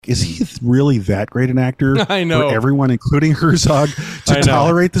is he really that great an actor? I know. For everyone, including Herzog, to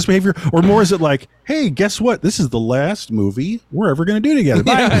tolerate this behavior? Or more is it like, hey, guess what? This is the last movie we're ever going to do together.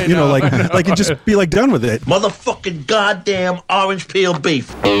 Bye. Yeah, you know, like and just be like done with it. Motherfucking goddamn orange peel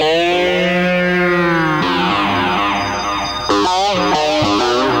beef.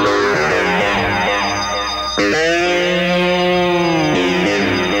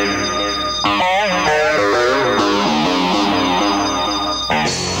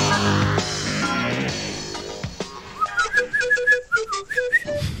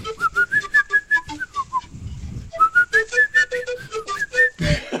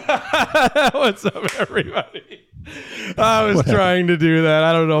 What's up, everybody? I was trying to do that.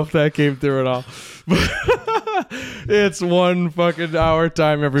 I don't know if that came through at all. But it's 1 fucking hour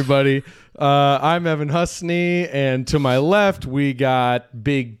time, everybody. I'm Evan Husney, and to my left, we got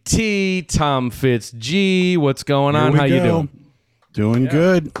Big T, Tom Fitz G. What's going on? How you doing? Doing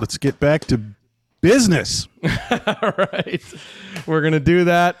good. Let's get back to business. All right. We're going to do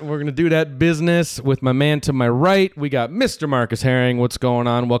that. We're going to do that business with my man to my right. We got Mr. Marcus Herring. What's going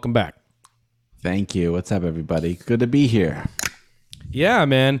on? Welcome back. Thank you. What's up, everybody? Good to be here. Yeah,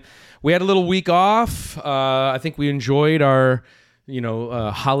 man. We had a little week off. I think we enjoyed our,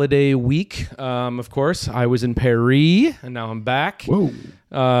 holiday week. Of course, I was in Paris, and now I'm back. Whoa.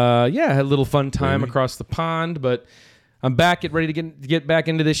 I had a little fun time across the pond, but I'm back, ready to get back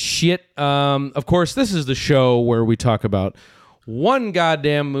into this shit. Of course, this is the show where we talk about one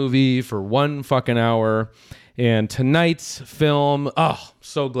goddamn movie for 1 fucking hour. And tonight's film,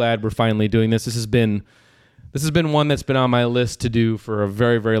 so glad we're finally doing this. This has been one that's been on my list to do for a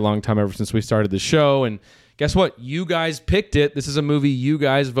very, very long time, ever since we started the show. And guess what? You guys picked it. This is a movie you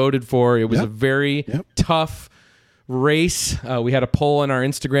guys voted for. It was a very tough race. We had a poll on our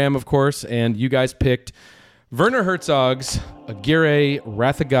Instagram, of course, and you guys picked Werner Herzog's Aguirre,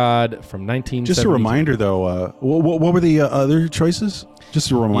 Wrath of God from 1972. Just a reminder, though, what were the other choices? Just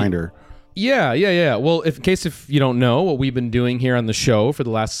a reminder. Yeah. Well, in case you don't know, what we've been doing here on the show for the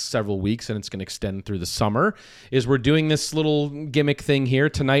last several weeks, and it's going to extend through the summer, is we're doing this little gimmick thing here.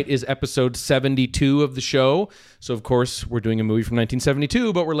 Tonight is episode 72 of the show. So, of course, we're doing a movie from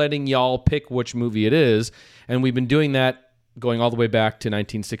 1972, but we're letting y'all pick which movie it is. And we've been doing that going all the way back to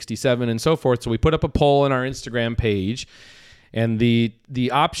 1967 and so forth. So we put up a poll on our Instagram page, and the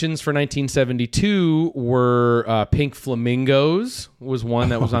options for 1972 were Pink Flamingos was one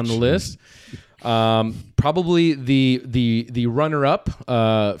that was on the list. Probably the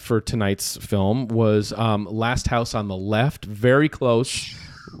runner-up for tonight's film was Last House on the Left. Very close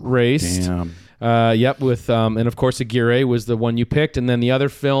race. Damn. With and of course Aguirre was the one you picked, and then the other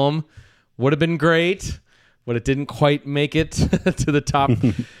film would have been great, but it didn't quite make it to the top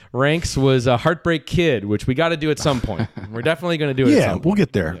ranks, was Heartbreak Kid, which we got to do at some point. We're definitely going to do it at some point. We'll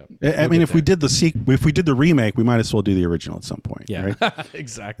get there. Yeah, I mean, if we did the remake, we might as well do the original at some point. Yeah, right?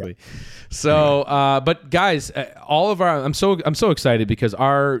 Exactly. So, but guys, all of our, I'm so excited because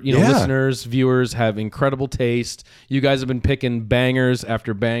our, listeners, viewers have incredible taste. You guys have been picking bangers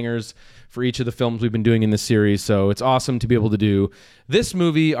after bangers for each of the films we've been doing in this series. So it's awesome to be able to do this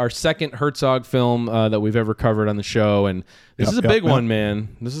movie, our second Herzog film that we've ever covered on the show. And this is a big one,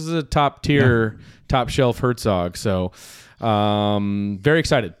 man. This is a top tier, top shelf Herzog. So very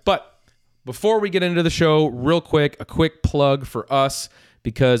excited. But before we get into the show, real quick, a quick plug for us.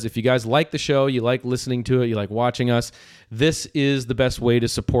 Because if you guys like the show, you like listening to it, you like watching us, this is the best way to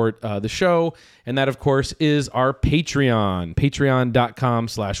support the show. And that, of course, is our Patreon.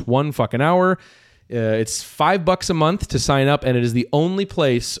 Patreon.com/onefuckinghour. It's $5 a month to sign up, and it is the only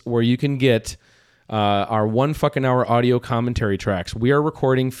place where you can get our 1 fucking hour audio commentary tracks. We are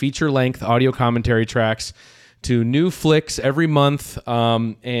recording feature-length audio commentary tracks to new flicks every month,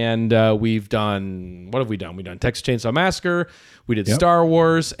 and we've done, what have we done? We've done Texas Chainsaw Massacre, we did Star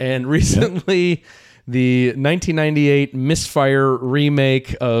Wars, and recently the 1998 misfire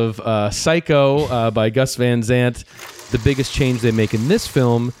remake of Psycho by Gus Van Sant. The biggest change they make in this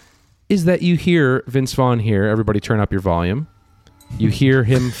film is that you hear Vince Vaughn here. Everybody turn up your volume. You hear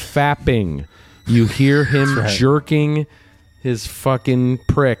him fapping. You hear him jerking his fucking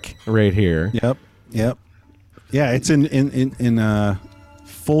prick right here. Yep. Yeah, it's in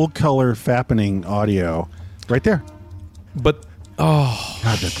full color fappening audio right there. But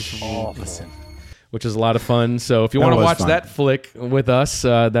Listen. which is a lot of fun. So if you want to watch that flick with us,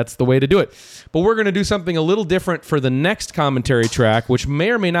 that's the way to do it. But we're going to do something a little different for the next commentary track, which may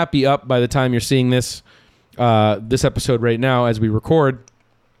or may not be up by the time you're seeing this episode right now as we record.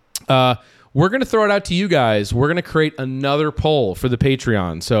 we're going to throw it out to you guys. We're going to create another poll for the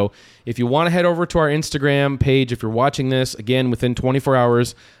Patreon. So if you want to head over to our Instagram page, if you're watching this, again, within 24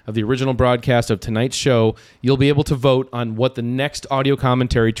 hours of the original broadcast of tonight's show, you'll be able to vote on what the next audio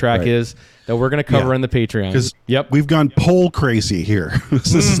commentary track is that we're going to cover on the Patreon. Because we've gone poll crazy here.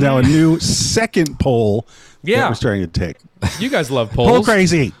 This is now a new second poll that we're starting to take. You guys love polls. Poll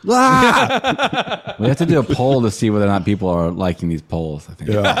crazy. We have to do a poll to see whether or not people are liking these polls, I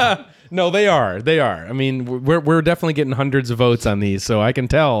think. Yeah. No, they are. They are. I mean, we're definitely getting hundreds of votes on these, so I can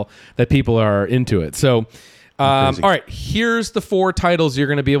tell that people are into it. So, all right, here's the 4 titles you're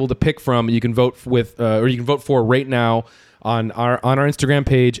going to be able to pick from. You can vote with, or you can vote for right now on our Instagram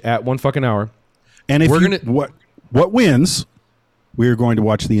page at One Fucking Hour. And if what wins, we are going to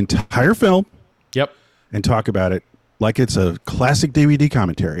watch the entire film. Yep. And talk about it like it's a classic DVD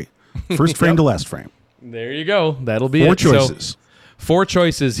commentary, first frame to last frame. There you go. That'll be 4 it. choices. So, 4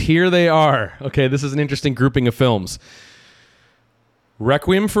 choices. Here they are. Okay, this is an interesting grouping of films.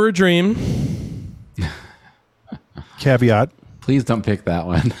 Requiem for a Dream. Caveat. Please don't pick that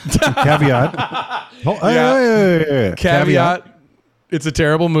one. Caveat. Caveat. It's a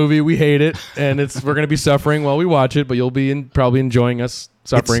terrible movie. We hate it, and we're going to be suffering while we watch it, but you'll be probably enjoying us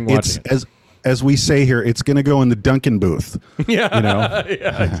suffering watching it. As we say here, it's going to go in the Duncan booth. Yeah, you know?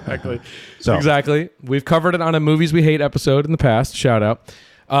 Yeah, exactly. Exactly. We've covered it on a Movies We Hate episode in the past. Shout out.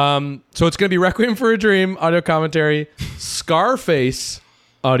 So it's going to be Requiem for a Dream, audio commentary, Scarface,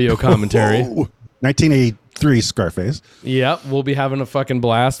 audio commentary. 1983 Scarface. Yep, we'll be having a fucking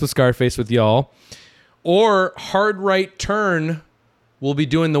blast with Scarface with y'all. Or Hard Right Turn, we'll be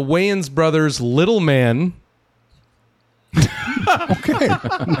doing the Wayans Brothers' Little Man. Okay.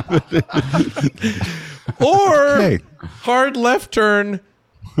 Or Hard Left Turn,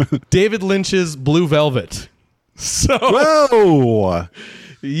 David Lynch's Blue Velvet. So whoa,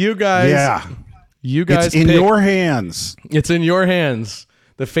 you guys, it's in your hands. It's in your hands.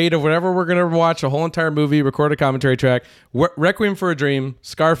 The fate of whatever we're gonna watch, a whole entire movie, record a commentary track. Requiem for a Dream,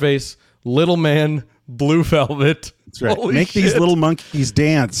 Scarface, Little Man, Blue Velvet. That's right. Make these little monkeys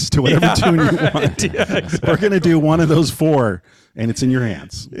dance to whatever tune you want. Yeah, exactly. We're going to do one of those 4, and it's in your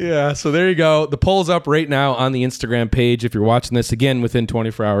hands. Yeah, so there you go. The poll's up right now on the Instagram page. If you're watching this, again, within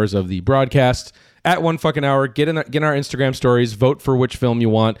 24 hours of the broadcast, at One Fucking Hour, get in our Instagram stories, vote for which film you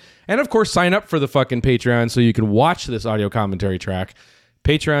want, and, of course, sign up for the fucking Patreon so you can watch this audio commentary track.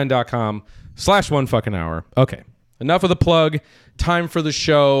 Patreon.com/One Fucking Hour. Okay, enough of the plug. Time for the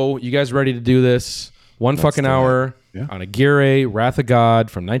show. You guys ready to do this? Let's fucking hour. Yeah. On Aguirre, Wrath of God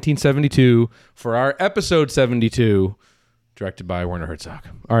from 1972 for our episode 72, directed by Werner Herzog.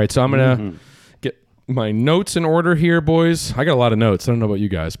 All right, so I'm going to get my notes in order here, boys. I got a lot of notes. I don't know about you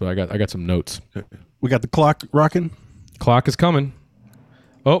guys, but I got some notes. We got the clock rocking. Clock is coming.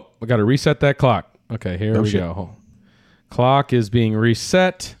 Oh, I got to reset that clock. Okay, here we go. Clock is being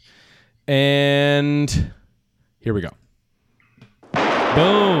reset, and here we go.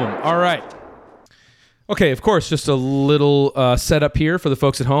 Boom. All right. Okay, of course, just a little setup here for the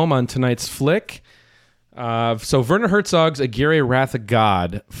folks at home on tonight's flick. So Werner Herzog's Aguirre, Wrath of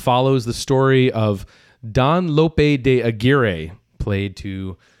God follows the story of Don Lope de Aguirre, played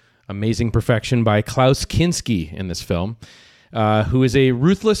to amazing perfection by Klaus Kinski in this film, who is a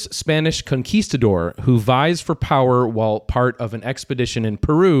ruthless Spanish conquistador who vies for power while part of an expedition in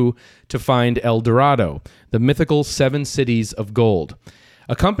Peru to find El Dorado, the mythical 7 cities of gold.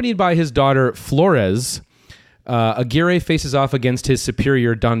 Accompanied by his daughter Flores, Aguirre faces off against his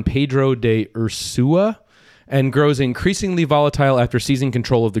superior Don Pedro de Ursua and grows increasingly volatile after seizing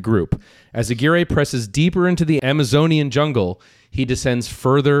control of the group. As Aguirre presses deeper into the Amazonian jungle, he descends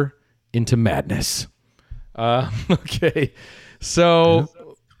further into madness. Okay, so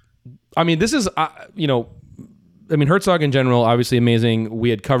I mean, this is Herzog in general, obviously amazing. We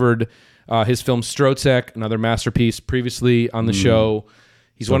had covered his film Stroszek, another masterpiece, previously on the show.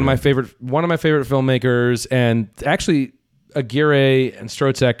 He's one of my favorite filmmakers, and actually Aguirre and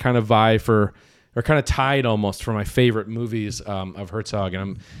Stroszek kind of vie for, or kind of tied almost for my favorite movies of Herzog,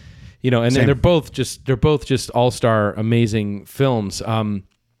 and they're both just all-star amazing films. And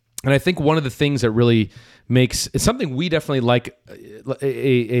I think one of the things that really makes it's something we definitely like,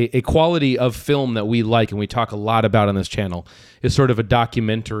 a quality of film that we like and we talk a lot about on this channel is sort of a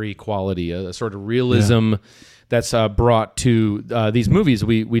documentary quality, a sort of realism. Yeah. That's brought to these movies.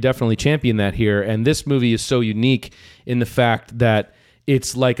 We definitely champion that here. And this movie is so unique in the fact that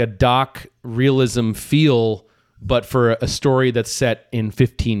it's like a doc realism feel, but for a story that's set in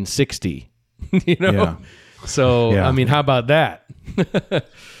 1560. Yeah. So, yeah. I mean, how about that?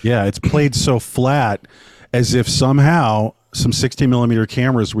 Yeah, it's played so flat as if somehow some 60 millimeter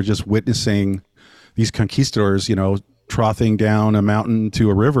cameras were just witnessing these conquistadors, trothing down a mountain to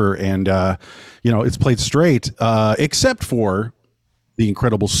a river, and it's played straight, except for the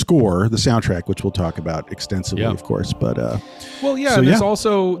incredible score, the soundtrack, which we'll talk about extensively, of course. But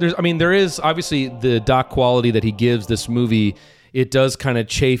there is obviously the doc quality that he gives this movie. It does kind of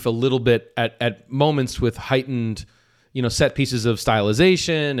chafe a little bit at moments with heightened, set pieces of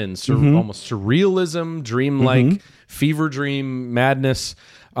stylization and almost surrealism, dreamlike, fever dream madness.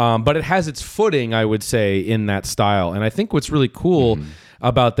 But it has its footing, I would say, in that style. And I think what's really cool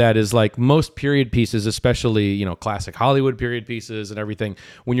about that is, like most period pieces, especially, classic Hollywood period pieces and everything,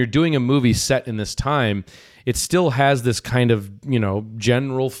 when you're doing a movie set in this time, it still has this kind of,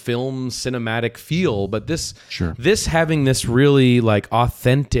 general film cinematic feel. But this having this really like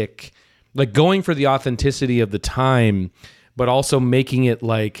authentic, like going for the authenticity of the time, but also making it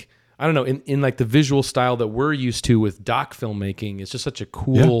like, I don't know, in like the visual style that we're used to with doc filmmaking, is just such a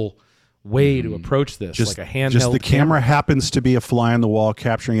cool way to approach this. Just like a handheld. Just the camera happens to be a fly on the wall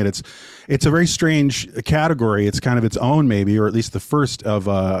capturing it. It's a very strange category. It's kind of its own, maybe, or at least the first of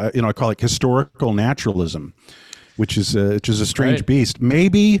I call it historical naturalism, which is a strange beast.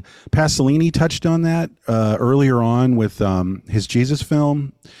 Maybe Pasolini touched on that earlier on with his Jesus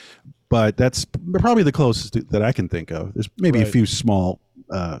film, but that's probably the closest that I can think of. There's maybe a few small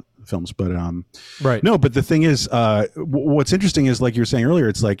films, but no, but the thing is, what's interesting is, like you were saying earlier,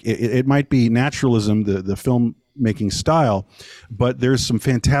 it's like it might be naturalism, the filmmaking style, but there's some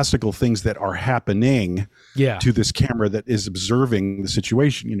fantastical things that are happening to this camera that is observing the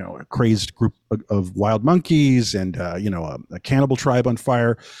situation. A crazed group of wild monkeys and a cannibal tribe on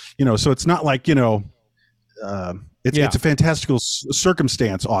fire. So it's not like it's a fantastical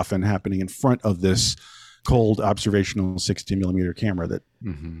circumstance often happening in front of this cold observational 60 millimeter camera that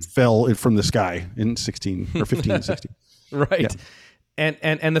fell from the sky in 1560. Right. Yeah.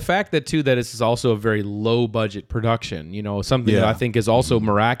 And the fact that too, that this is also a very low budget production, something that I think is also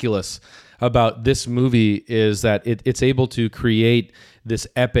miraculous about this movie is that it's able to create this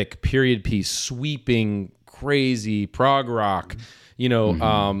epic period piece, sweeping, crazy prog rock,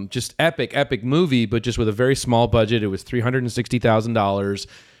 just epic movie, but just with a very small budget. It was $360,000.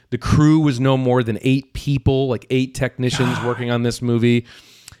 The crew was no more than 8 people, like 8 technicians working on this movie.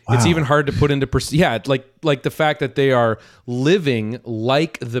 Wow. It's even hard to put into like the fact that they are living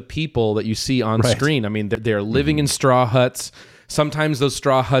like the people that you see on screen. I mean, they're living in straw huts. Sometimes those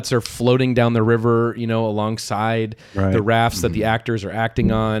straw huts are floating down the river, alongside the rafts that the actors are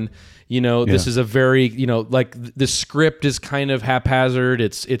acting on. This is a very, like the script is kind of haphazard.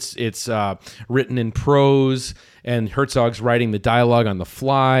 It's written in prose, and Herzog's writing the dialogue on the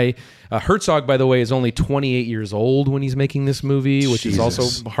fly. Herzog, by the way, is only 28 years old when he's making this movie, which is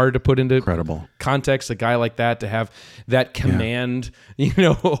also hard to put into context. A guy like that to have that command,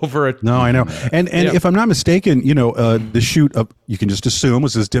 over a... No, I know. And if I'm not mistaken, the shoot you can just assume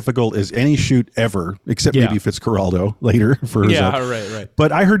was as difficult as any shoot ever, except maybe Fitzcarraldo later for Herzog. Yeah, right.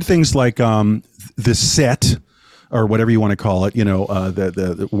 But I heard things like the set, or whatever you want to call it,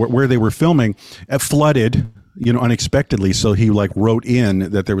 where they were filming, flooded, unexpectedly. So he wrote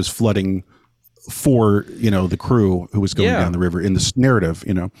in that there was flooding for, the crew who was going down the river in this narrative,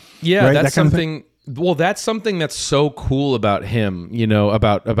 Yeah, right? that's something. Well, that's something that's so cool about him,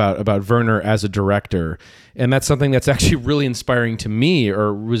 about Werner as a director. And that's something that's actually really inspiring to me,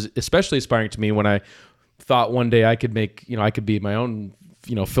 or was especially inspiring to me when I thought one day I could be my own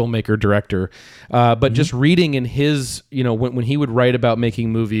filmmaker, director, but just reading in his, when he would write about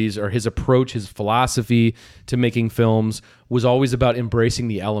making movies, or his approach, his philosophy to making films was always about embracing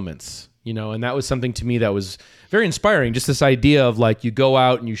the elements, and that was something to me that was very inspiring. Just this idea of like, you go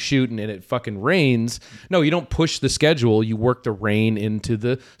out and you shoot and it fucking rains. No, you don't push the schedule. You work the rain into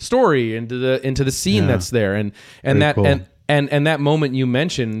the story, into the scene that's there. And that, cool. and that moment you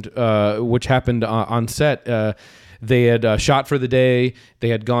mentioned, which happened on set, they had shot for the day, they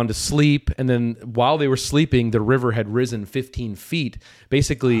had gone to sleep, and then while they were sleeping, the river had risen 15 feet,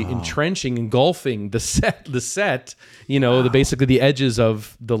 basically entrenching, engulfing the set, basically the edges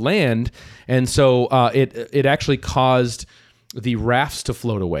of the land. And so it actually caused the rafts to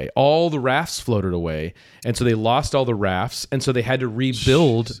float away. All the rafts floated away, and so they lost all the rafts, and so they had to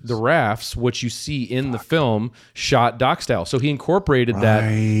rebuild the rafts, which you see in the film, shot doc style. So he incorporated that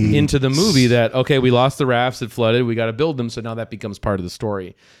into the movie, that, okay, we lost the rafts, it flooded, we got to build them, so now that becomes part of the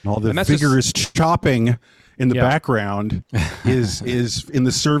story. All the vigorous chopping in the background is in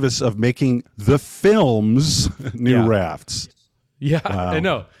the service of making the film's new rafts. Yeah, wow. I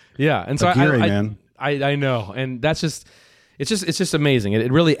know. Yeah, and so AGUIRRE, man. I know, and that's just... it's just amazing.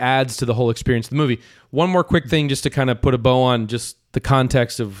 It really adds to the whole experience of the movie. One more quick thing, just to kind of put a bow on just the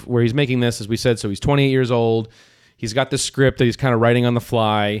context of where he's making this. As we said, so he's 28 years old. He's got this script that he's kind of writing on the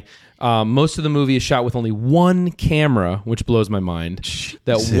fly. Most of the movie is shot with only one camera, which blows my mind.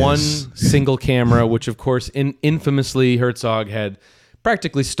 That one single camera, which of course, infamously, Herzog had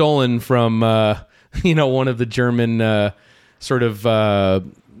practically stolen from one of the German sort of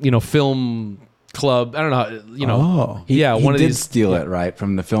film club. I don't know. He one of did these steal it right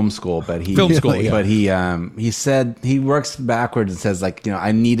from the film school, but he he said he works backwards and says like,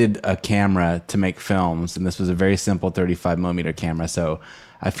 I needed a camera to make films, and this was a very simple 35 millimeter camera. So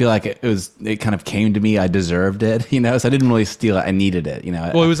I feel like it kind of came to me. I deserved it, so I didn't really steal it. I needed it,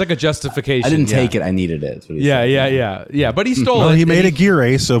 Well, it was like a justification. I didn't take it. I needed it. Yeah. But he stole it. Well, he made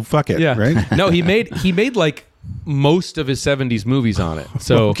AGUIRRE, so fuck it. Yeah. Right? No, he made like most of his 70s movies on it.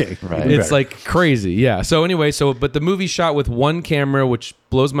 So okay, right. It's like crazy. Yeah. So anyway, but the movie shot with one camera, which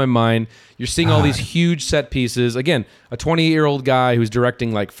blows my mind. You're seeing all these huge set pieces. Again, a 28-year-old guy who's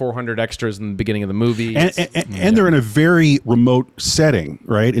directing like 400 extras in the beginning of the movie. And they're in a very remote setting,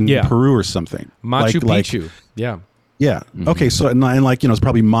 right? In Peru or something. Machu Picchu. Yeah. Yeah. Mm-hmm. Okay. So and it's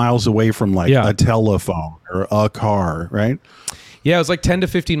probably miles away from a telephone or a car, right? Yeah, it was like 10 to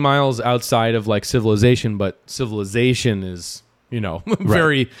 15 miles outside of like civilization, but civilization is,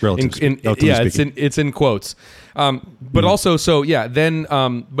 very it's in quotes. But also,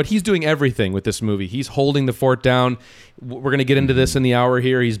 but he's doing everything with this movie. He's holding the fort down. We're going to get into this in the hour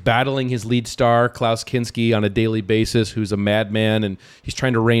here. He's battling his lead star, Klaus Kinski, on a daily basis, who's a madman, and he's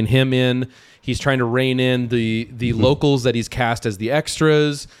trying to rein him in. He's trying to rein in the locals that he's cast as the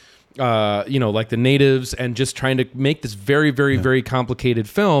extras. Like the natives, and just trying to make this very, very, very complicated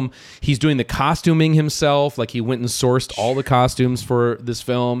film. He's doing the costuming himself. Like he went and sourced all the costumes for this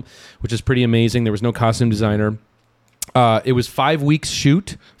film, which is pretty amazing. There was no costume designer. It was 5 weeks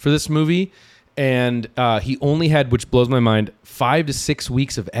shoot for this movie, and he only had, which blows my mind, 5 to 6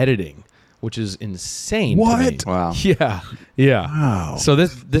 weeks of editing, which is insane. What? To me. Wow. Yeah. Wow. So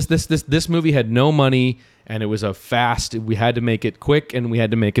this movie had no money. And it was we had to make it quick and we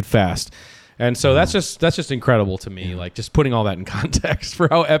had to make it fast. And so that's just incredible to me. Like just putting all that in context for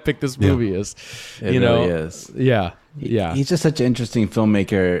how epic this movie is. It really is. Yeah. He's just such an interesting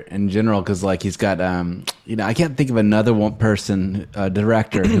filmmaker in general. Cause like he's got, I can't think of another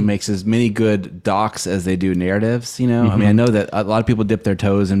director who makes as many good docs as they do narratives, I mean, I know that a lot of people dip their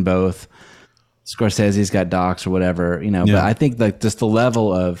toes in both. Scorsese's got docs or whatever, but I think like just the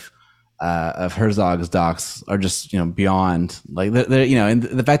level of Herzog's docs are just beyond like they're and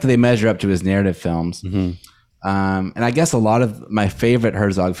the fact that they measure up to his narrative films. And I guess a lot of my favorite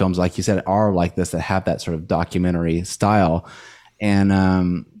Herzog films, like you said, are like this, that have that sort of documentary style. And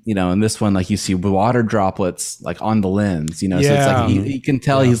in this one, like you see water droplets like on the lens, so it's like you can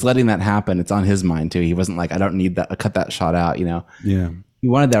tell he's letting that happen. It's on his mind too. He wasn't like, I don't need that, cut that shot out. He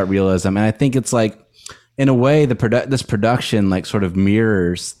wanted that realism, and I think it's like, in a way, this production like sort of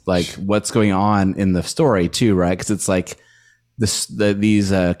mirrors like what's going on in the story too, right? Because it's like these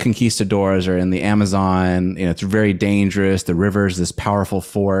conquistadors are in the Amazon. It's very dangerous. The river's this powerful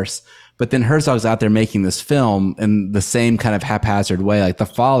force, but then Herzog's out there making this film in the same kind of haphazard way. Like the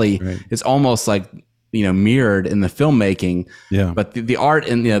folly is almost like mirrored in the filmmaking. Yeah. But the art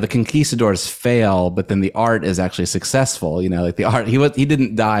and the conquistadors fail, but then the art is actually successful. Like the art, he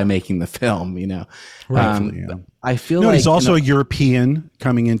didn't die making the film. I feel like he's also a European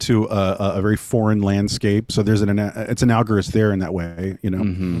coming into a very foreign landscape. So there's it's analogous there in that way.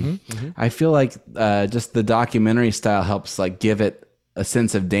 I feel like just the documentary style helps like give it a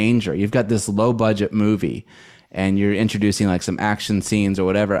sense of danger. You've got this low budget movie, and you're introducing like some action scenes or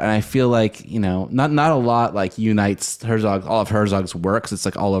whatever. And I feel like, not a lot like unites all of Herzog's works. It's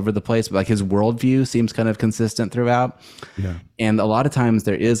like all over the place, but like his worldview seems kind of consistent throughout. Yeah. And a lot of times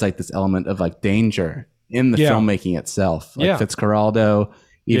there is like this element of like danger in the filmmaking itself. Like Fitzcarraldo,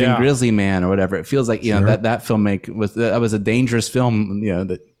 even Grizzly Man or whatever. It feels like, that filmmaker was a dangerous film,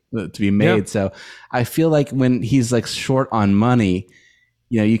 to be made. Yeah. So I feel like when he's like short on money,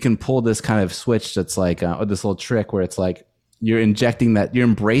 you can pull this kind of switch that's like this little trick where it's like you're embracing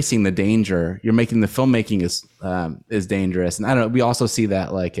the danger. You're making the filmmaking is dangerous. And I don't know, we also see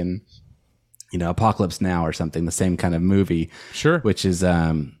that like in, Apocalypse Now or something, the same kind of movie. Sure. Which is,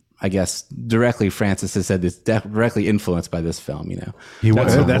 I guess directly, Francis has said it's directly influenced by this film,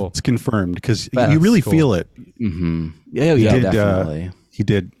 That's confirmed because you really feel it. Mm-hmm. Yeah, definitely. He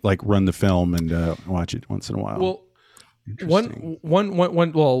did like run the film and watch it once in a while. Well,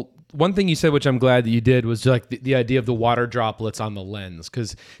 one thing you said, which I'm glad that you did, was like the idea of the water droplets on the lens.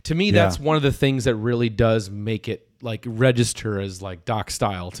 Because to me, that's one of the things that really does make it like register as like doc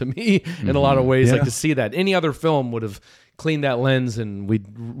style to me in a lot of ways. Like to see that any other film would have cleaned that lens, and we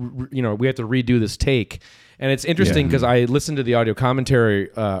have to redo this take. And it's interesting because I listened to the audio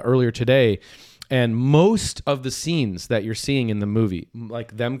commentary earlier today, and most of the scenes that you're seeing in the movie,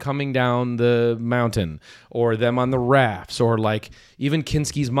 like them coming down the mountain or them on the rafts or like even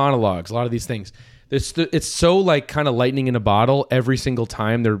Kinski's monologues, a lot of these things, it's so like kind of lightning in a bottle every single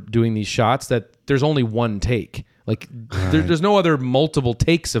time they're doing these shots that there's only one take. Like there's no other multiple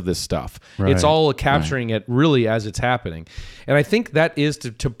takes of this stuff. Right. It's all capturing it really as it's happening. And I think that is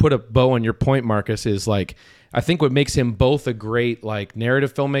to put a bow on your point, Marcus, is like, I think what makes him both a great like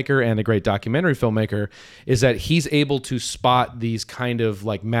narrative filmmaker and a great documentary filmmaker is that he's able to spot these kind of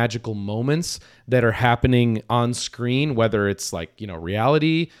like magical moments that are happening on screen, whether it's like,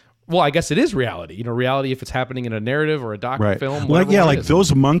 reality. Well, I guess it is reality. Reality if it's happening in a narrative or a doc film. Like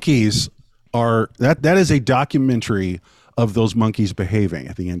those monkeys are that is a documentary of those monkeys behaving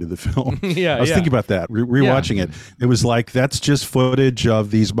at the end of the film. I was thinking about that, rewatching it. It was like, that's just footage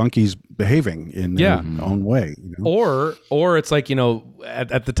of these monkeys behaving in their own way. Or it's like,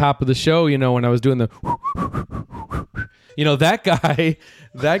 at the top of the show, when I was doing the,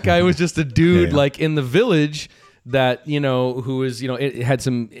 that guy was just a dude like in the village that, who is, it had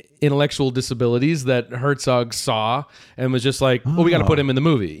some intellectual disabilities that Herzog saw and was just like, well, we got to put him in the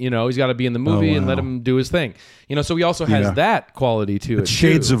movie. He's got to be in the movie and let him do his thing. So he also has that quality to it.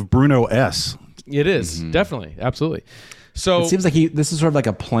 Shades of Bruno S. It is definitely, absolutely. So it seems like this is sort of like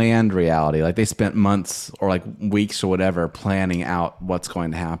a planned reality. Like they spent months or like weeks or whatever planning out what's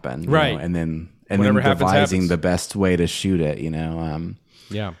going to happen, right? And then whatever devising happens. the best way to shoot it.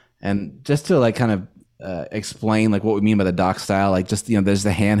 And just to like kind of explain like what we mean by the doc style, like just there's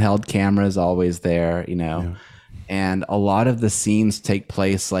the handheld cameras always there, and a lot of the scenes take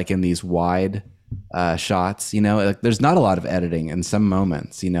place like in these wide shots, like there's not a lot of editing in some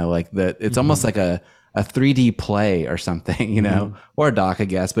moments, like it's almost like a 3D play or something, or a doc, I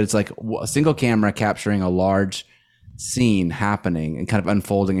guess, but it's like a single camera capturing a large scene happening and kind of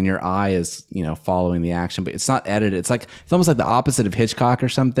unfolding, and your eye is following the action, but it's not edited. It's almost like the opposite of Hitchcock or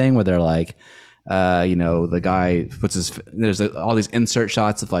something, where they're like the guy puts there's all these insert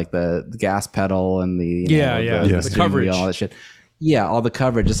shots of like the gas pedal and the the coverage, all that shit. All the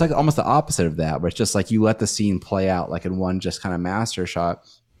coverage. It's like almost the opposite of that, where it's just like you let the scene play out like in one just kind of master shot.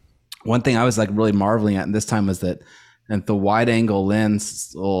 One thing I was like really marveling at, and this time was that the wide angle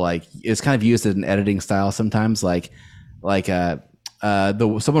lens is kind of used as an editing style sometimes, someone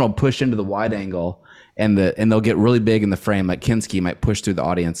will push into the wide angle and they'll get really big in the frame. Like Kinski might push through the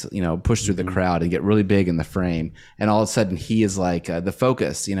audience, push through the crowd and get really big in the frame. And all of a sudden he is like the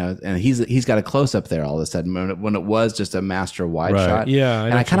focus, and he's got a close up there all of a sudden when it was just a master wide shot. Yeah.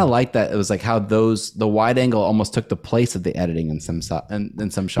 And I kind of like that. It was like how the wide angle almost took the place of the editing in some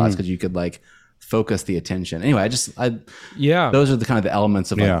shots, because you could like focus the attention. Anyway, those are the kind of the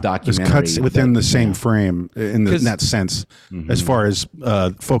elements of like documentary. There's cuts within the same frame in that sense, as far as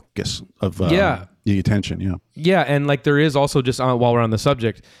focus of the attention. And like there is also just while we're on the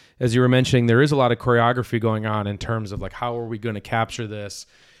subject, as you were mentioning, there is a lot of choreography going on in terms of like how are we going to capture this.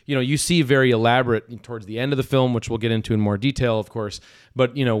 You see very elaborate towards the end of the film, which we'll get into in more detail, of course.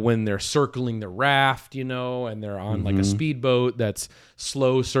 But, when they're circling the raft, and they're on like a speedboat that's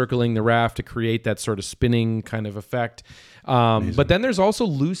slow circling the raft to create that sort of spinning kind of effect. But then there's also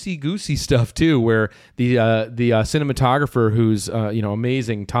loosey-goosey stuff too, where the cinematographer who's,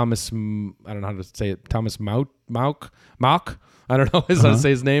 amazing, Thomas, I don't know how to say it, Thomas Mauck? I don't know how to say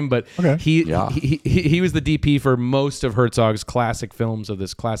his name, but he was the DP for most of Herzog's classic films of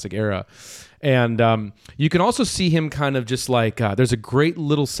this classic era. And you can also see him kind of just like, there's a great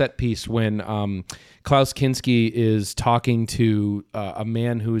little set piece when Klaus Kinski is talking to a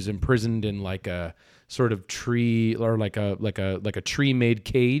man who is imprisoned in like a sort of tree, or like a tree made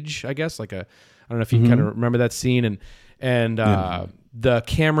cage, I guess. I don't know if you kind of remember that scene, and the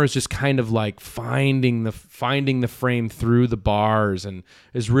camera is just kind of like finding the frame through the bars, and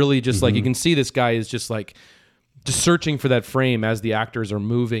is really just like, you can see this guy is just like just searching for that frame as the actors are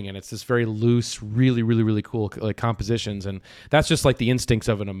moving, and it's this very loose, really, really, really cool like compositions, and that's just like the instincts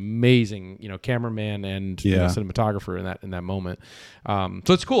of an amazing cameraman and cinematographer in that moment.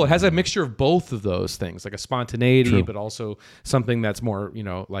 So it's cool. It has a mixture of both of those things, like a spontaneity, but also something that's more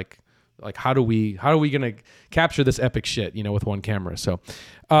like how are we gonna capture this epic shit with one camera. So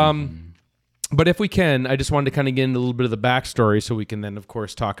but if we can, I just wanted to kind of get into a little bit of the backstory, so we can then of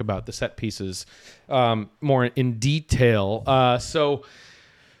course talk about the set pieces more in detail. So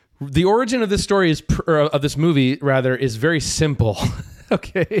the origin of this story of this movie rather is very simple.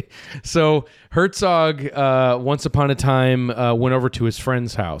 Okay. So Herzog, once upon a time, went over to his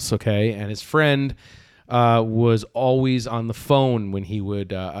friend's house, okay? And his friend was always on the phone when he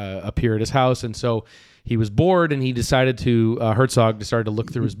would appear at his house. And so he was bored, and he decided Herzog decided to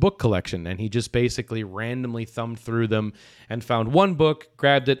look through his book collection. And he just basically randomly thumbed through them and found one book,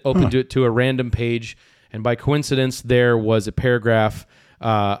 grabbed it, opened it to a random page. And by coincidence, there was a paragraph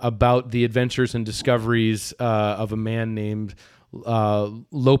about the adventures and discoveries of a man named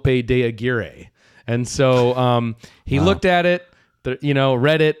Lope de Aguirre. And so he looked at it,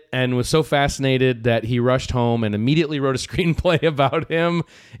 read it, and was so fascinated that he rushed home and immediately wrote a screenplay about him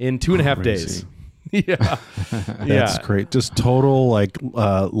in 2.5 days. Yeah. That's great. Just total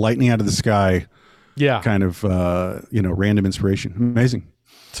lightning out of the sky. Yeah. Kind of random inspiration. Amazing.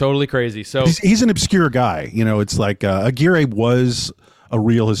 Totally crazy. So he's an obscure guy. It's like Aguirre was a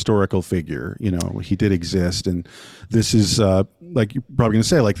real historical figure. He did exist, and this is like you're probably going to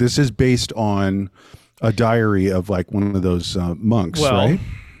say, like, this is based on a diary of like one of those monks, right?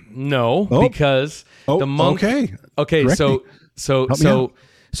 No, because the monk. Okay.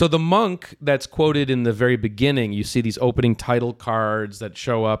 So the monk that's quoted in the very beginning, you see these opening title cards that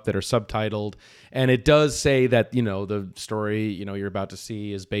show up that are subtitled, and it does say that the story you're about to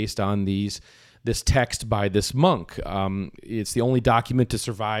see is based on this text by this monk. It's the only document to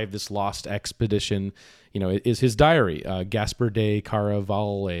survive this lost expedition. It is his diary, Gaspar de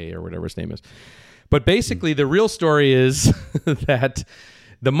Caravalle or whatever his name is. But basically, the real story is that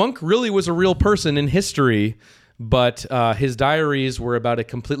the monk really was a real person in history, but his diaries were about a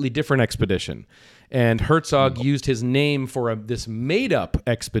completely different expedition. And Herzog used his name for this made-up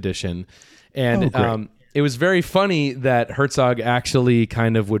expedition. And it was very funny that Herzog actually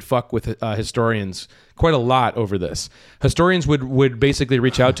kind of would fuck with historians quite a lot over this. Historians would basically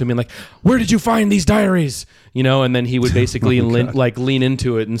reach out to him and like, where did you find these diaries? And then he would basically lean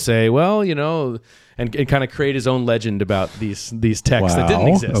into it and say, well, and kind of create his own legend about these texts that didn't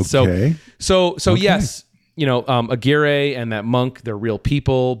exist. Okay. So yes, Aguirre and that monk, they're real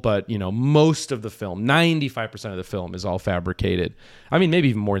people, but most of the film, 95% of the film is all fabricated. I mean, maybe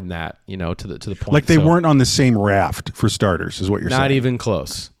even more than that, to the point. Like they weren't on the same raft, for starters, is what you're saying. Not even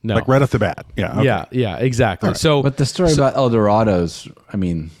close. No. Like right off the bat. Yeah. Okay. Yeah, exactly. Right. But the story about El Dorado's, I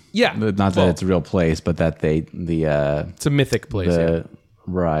mean, not that it's a real place, but that it's a mythic place.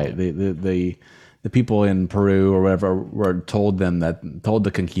 Right. The people in Peru or whatever were told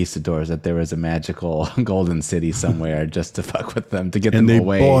the conquistadors that there was a magical golden city somewhere just to fuck with them, to get them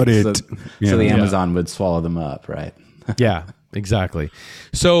away. Bought it. So the Amazon would swallow them up, right? Yeah, exactly.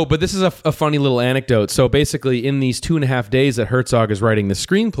 So, but this is a funny little anecdote. So basically, in these 2.5 days that Herzog is writing the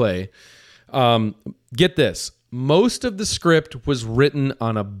screenplay, get this, most of the script was written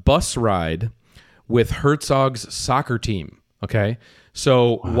on a bus ride with Herzog's soccer team, okay?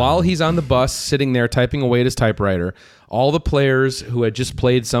 So while he's on the bus sitting there typing away at his typewriter, all the players who had just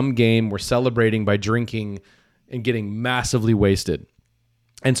played some game were celebrating by drinking and getting massively wasted.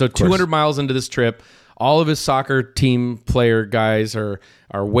 And so 200 miles into this trip, all of his soccer team player guys are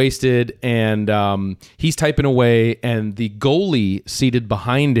wasted, and he's typing away, and the goalie seated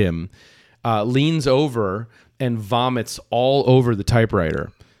behind him leans over and vomits all over the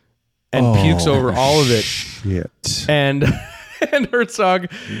typewriter and pukes over all of it. Shit. And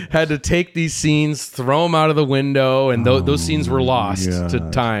Herzog had to take these scenes, throw them out of the window, and those scenes were lost to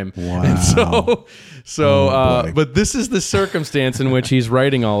time. Wow. And but this is the circumstance in which he's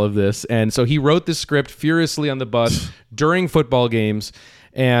writing all of this. And so he wrote the script furiously on the bus during football games.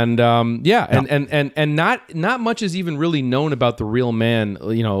 And and not much is even really known about the real man,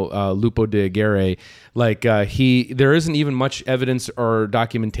 Lupo de Aguirre. Like there isn't even much evidence or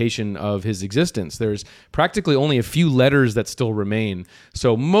documentation of his existence. There's practically only a few letters that still remain.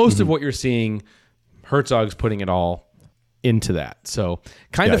 So most of what you're seeing, Herzog's putting it all into that. So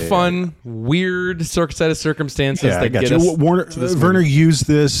kind of fun, weird set of circumstances that get us. Werner used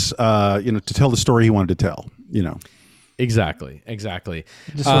this, to tell the story he wanted to tell. Exactly.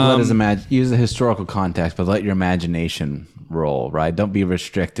 Just let use the historical context, but let your imagination roll, right? Don't be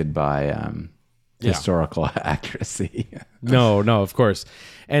restricted by historical accuracy. No, of course.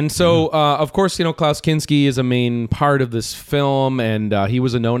 And so, of course, Klaus Kinski is a main part of this film, and he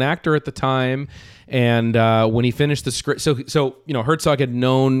was a known actor at the time. And when he finished the script, so Herzog had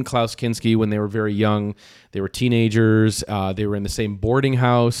known Klaus Kinski when they were very young. They were teenagers. They were in the same boarding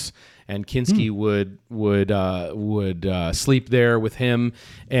house. And Kinski would sleep there with him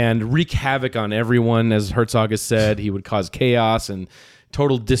and wreak havoc on everyone. As Herzog has said, he would cause chaos and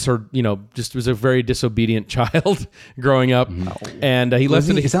total just was a very disobedient child growing up, and he left.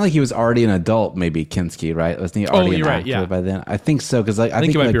 It sounded like he was already an adult, maybe Kinski, right? Wasn't he already an actor by then? I think so, because I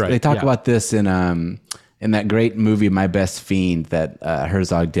think you might be right. They talk about this in that great movie My Best Fiend that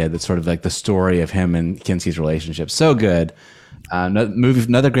Herzog did. That's sort of like the story of him and Kinski's relationship. So good.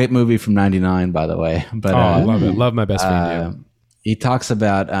 Another great movie from '99, by the way. But I love it. Love My Best Fiend. Yeah. He talks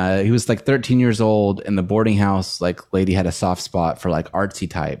about he was like 13 years old, and the boarding house lady had a soft spot for like artsy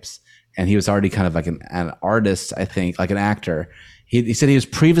types, and he was already kind of like an artist, I think, like an actor. He said he was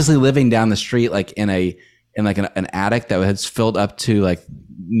previously living down the street like in an attic that was filled up to like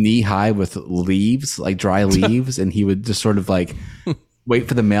knee high with leaves, like dry leaves, and he would just sort of like wait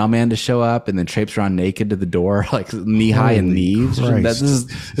for the mailman to show up and then traipse around naked to the door, like knee high in leaves. This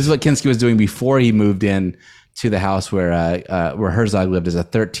is what Kinski was doing before he moved in to the house where Herzog lived as a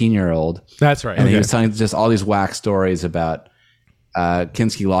 13-year-old. That's right. And he was telling just all these whack stories about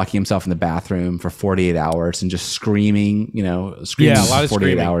Kinski locking himself in the bathroom for 48 hours and just screaming, a lot of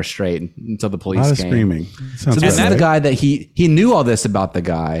 48 hours straight until the police came. Screaming. So this is the guy that he knew all this about the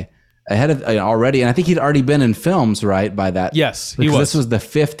guy ahead of already, and I think he'd already been in films, right? By that, yes, he was. This was the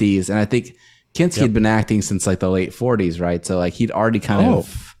 50s, and I think Kinski had been acting since like the late 40s, right? So like he'd already kind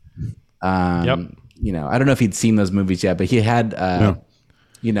of, I don't know if he'd seen those movies yet, but he had, so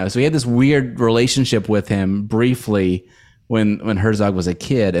he had this weird relationship with him briefly when Herzog was a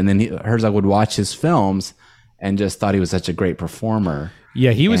kid, and then Herzog would watch his films and just thought he was such a great performer.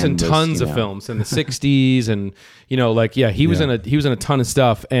 Yeah, he was in tons of films in the 60s, and he was in a ton of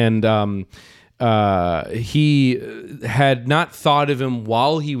stuff, and he had not thought of him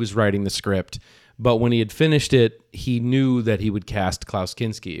while he was writing the script, but when he had finished it, he knew that he would cast Klaus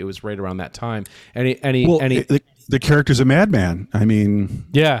Kinski. It was right around that time, the character's a madman. I mean,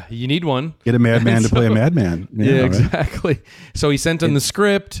 yeah, you need one. Get a madman to play a madman. Yeah, exactly. Right? So he sent him the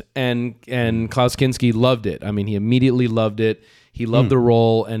script, and Klaus Kinski loved it. I mean, he immediately loved it. He loved the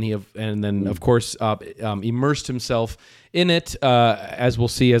role, and then of course immersed himself in it, as we'll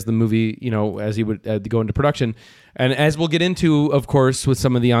see as the movie, as he would go into production, and as we'll get into, of course, with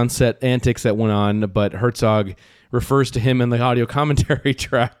some of the on-set antics that went on. But Herzog refers to him in the audio commentary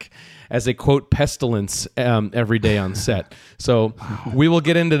track as a, quote, pestilence every day on set. So we will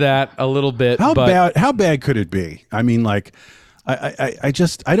get into that a little bit. How bad could it be? I mean, like,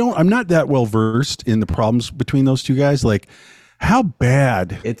 I'm not that well versed in the problems between those two guys. Like, how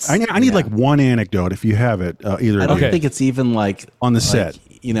bad? I need like one anecdote if you have it. Either I don't think it's even like on the set.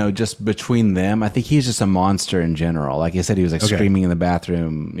 Just between them. I think he's just a monster in general. Like I said, he was like screaming in the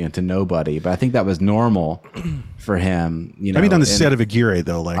bathroom, to nobody. But I think that was normal for him. I mean, on the set of Aguirre,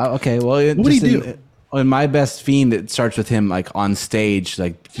 though. Like, okay, well, what do you do? In My Best Fiend, it starts with him like on stage,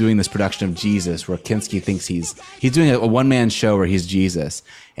 like doing this production of Jesus, where Kinski thinks he's doing a one-man show where he's Jesus,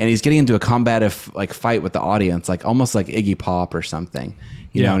 and he's getting into a combative like fight with the audience, like almost like Iggy Pop or something,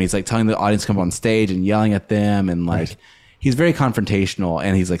 and he's like telling the audience to come on stage and yelling at them, and like he's very confrontational,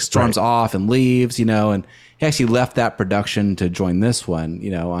 and he's like storms off and leaves, and he actually left that production to join this one.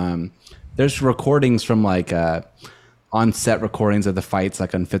 There's recordings from like on-set recordings of the fights,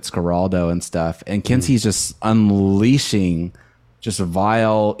 like on Fitzcarraldo and stuff, and Kinski's just unleashing just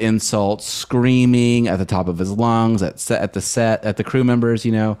vile insults, screaming at the top of his lungs at the crew members.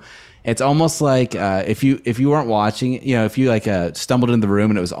 It's almost like if you weren't watching, if you like stumbled in the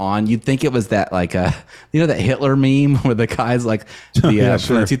room and it was on, you'd think it was that like that Hitler meme where the guy's like from the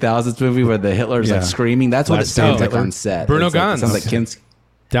 2000s movie where the Hitler's like screaming. That's what it sounds like on set. Bruno Ganz. It sounds like Kinski.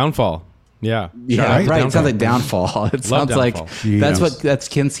 Downfall. Yeah. Yeah, right. It sounds like Downfall. It sounds like that's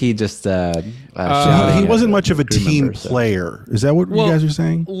Kinski just he wasn't much of a team player. Is that what you guys are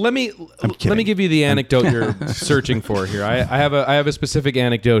saying? Let me give you the anecdote you're searching for here. I have a specific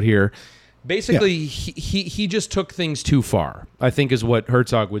anecdote here. Basically, he just took things too far, I think is what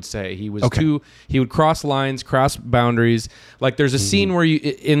Herzog would say. He was he would cross lines, cross boundaries. Like there's a scene where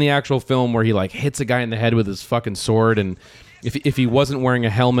in the actual film where he like hits a guy in the head with his fucking sword, and if he wasn't wearing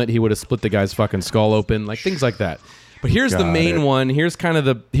a helmet, he would have split the guy's fucking skull open, like things like that. But here's the main one. Here's kind of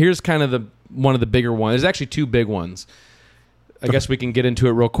the one of the bigger ones. There's actually two big ones. I guess we can get into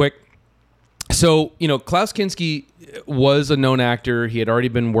it real quick. So, Klaus Kinski was a known actor. He had already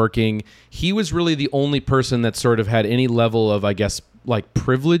been working. He was really the only person that sort of had any level of, I guess, like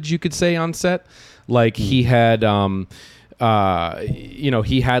privilege, you could say, on set. Like he had he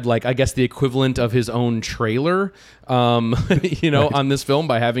had like, I guess, the equivalent of his own trailer, on this film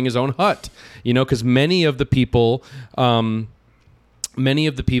by having his own hut, because many of the people in the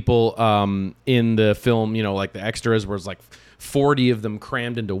film, like the extras was like 40 of them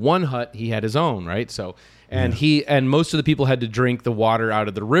crammed into one hut. He had his own, right? So, And and most of the people had to drink the water out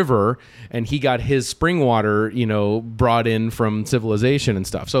of the river, and he got his spring water, brought in from civilization and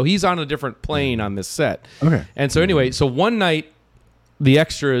stuff. So he's on a different plane on this set. Okay. And so anyway, so one night, the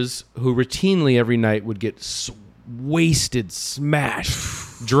extras who routinely every night would get wasted,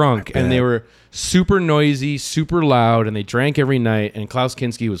 smashed, drunk, and they were super noisy, super loud, and they drank every night, and Klaus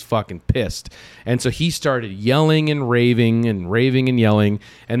Kinski was fucking pissed. And so he started yelling and raving and yelling,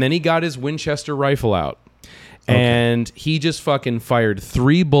 and then he got his Winchester rifle out. And he just fucking fired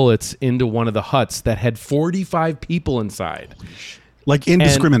 3 bullets into one of the huts that had 45 people inside. Like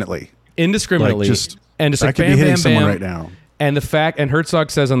indiscriminately. Indiscriminately. And just I could be hitting someone right now. And and Herzog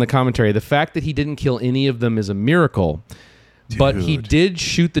says on the commentary, the fact that he didn't kill any of them is a miracle. Dude. But he did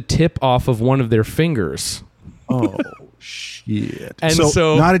shoot the tip off of one of their fingers. Oh, shit. And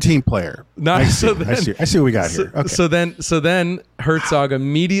so not a team player. I see what we got here. Okay. So then Herzog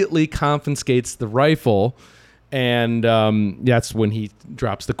immediately confiscates the rifle. And that's when he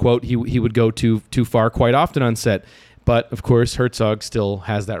drops the quote, he would go too far quite often on set. But, of course, Herzog still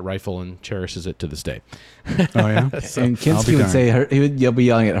has that rifle and cherishes it to this day. Oh, yeah? And Kinski would say, you'll be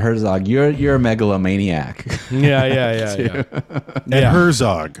yelling at Herzog, you're a megalomaniac. Yeah. And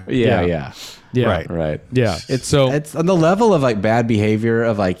Herzog. Yeah. Right. Yeah. It's on the level of like bad behavior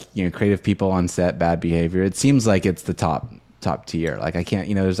of like, creative people on set, bad behavior. It seems like it's the top tier. Like I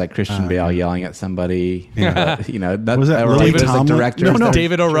can't, there's like Christian Bale yelling at somebody. That was that Lily Tomlin? Like director. No.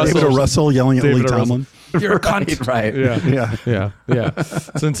 David O. Russell yelling at Lily Tomlin. You're a cunt. Right. Yeah.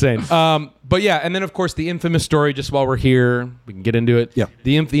 It's insane. But yeah, and then of course the infamous story. Just while we're here, we can get into it. Yeah.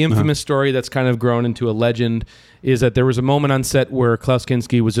 The infamous story that's kind of grown into a legend is that there was a moment on set where Klaus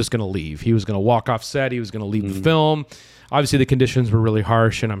Kinski was just going to leave. He was going to walk off set. He was going to leave the film. Obviously, the conditions were really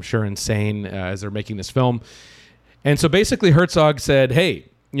harsh and I'm sure insane as they're making this film. And so basically Herzog said, hey,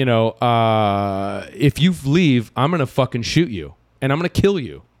 if you leave, I'm going to fucking shoot you and I'm going to kill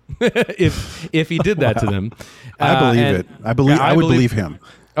you if he did that to them. I believe it. I would believe him.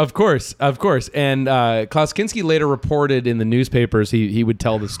 Of course. And Klaus Kinski later reported in the newspapers, he would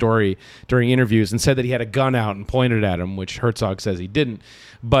tell the story during interviews and said that he had a gun out and pointed at him, which Herzog says he didn't.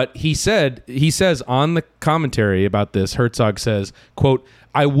 But he says on the commentary about this, Herzog says, quote,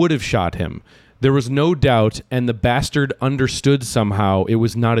 I would have shot him. There was no doubt, and the bastard understood somehow it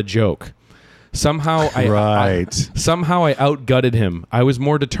was not a joke. Somehow I outgutted him. I was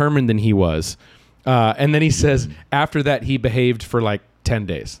more determined than he was. And then he says, after that, he behaved for like 10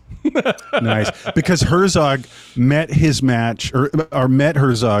 days. Nice. Because Herzog met his match, or met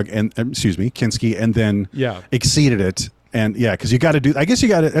Herzog, and Kinski, and then exceeded it. And because you got to do, I guess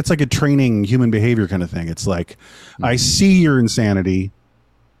that's like a training human behavior kind of thing. It's like, I see your insanity.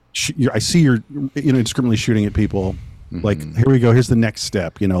 I see you're indiscriminately shooting at people. Like, here we go. Here's the next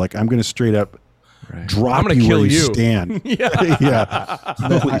step. Like, I'm going to straight up drop you where you stand. Yeah.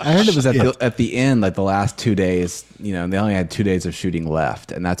 I heard it was at the end, like the last 2 days, they only had 2 days of shooting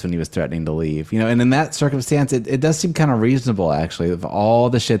left. And that's when he was threatening to leave. And in that circumstance, it does seem kind of reasonable, actually, of all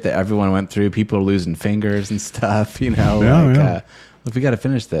the shit that everyone went through. People are losing fingers and stuff, if we got to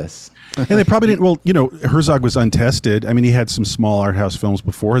finish this. And they probably didn't. Well, Herzog was untested. I mean, he had some small art house films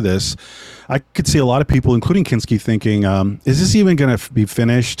before this. I could see a lot of people, including Kinski, thinking, is this even going to be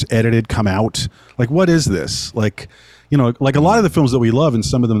finished, edited, come out? Like, what is this? Like, like a lot of the films that we love and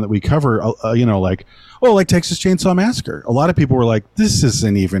some of them that we cover, like Texas Chainsaw Massacre. A lot of people were like, this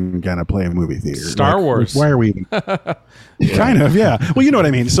isn't even going to play a movie theater. Star Wars. Why are we even? Kind of, yeah. Well, you know what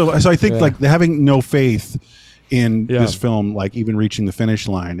I mean? So I think like having no faith in this film, like even reaching the finish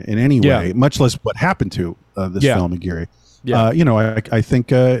line in any way, much less what happened to this film, Aguirre. I think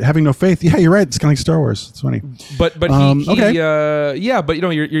having no faith. Yeah, you're right. It's kind of like Star Wars. It's funny. But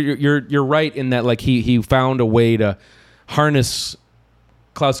you're right in that like he found a way to harness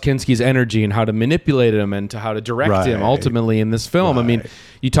Klaus Kinski's energy and how to manipulate him and to how to direct him ultimately in this film. I mean,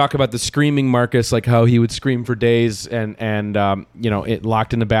 you talk about the screaming Marcus, like how he would scream for days and it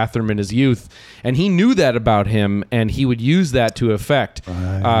locked in the bathroom in his youth. And he knew that about him and he would use that to effect.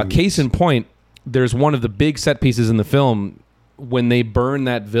 Case in point, there's one of the big set pieces in the film when they burn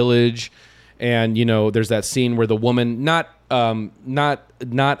that village and, there's that scene where the woman, not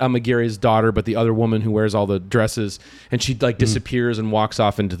Aguirre's daughter, but the other woman who wears all the dresses, and she like disappears and walks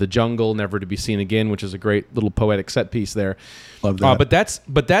off into the jungle, never to be seen again, which is a great little poetic set piece there. Love that.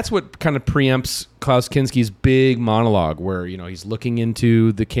 But that's what kind of preempts Klaus Kinski's big monologue, where he's looking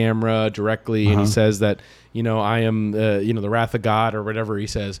into the camera directly, and he says that I am the wrath of God or whatever he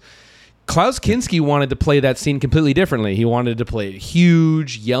says. Klaus Kinski wanted to play that scene completely differently. He wanted to play it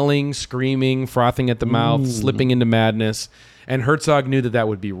huge, yelling, screaming, frothing at the mouth, slipping into madness. And Herzog knew that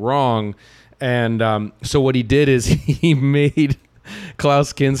would be wrong. And so what he did is he made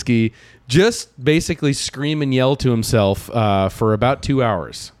Klaus Kinski just basically scream and yell to himself for about 2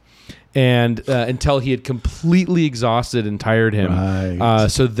 hours. And until he had completely exhausted and tired him. Right.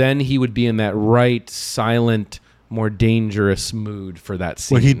 So then he would be in that right, silent, more dangerous mood for that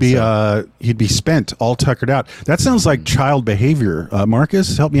scene. Well, he'd be spent, all tuckered out. That sounds like child behavior.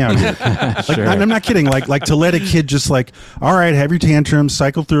 Marcus, help me out here. Sure. I'm not kidding. Like to let a kid just like, all right, have your tantrum,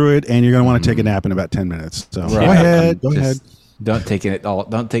 cycle through it, and you're going to want to take a nap in about 10 minutes. So Right. Go ahead. Don't take it all.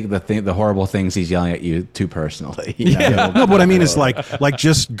 Don't take the horrible things he's yelling at you too personally. No, what I mean is like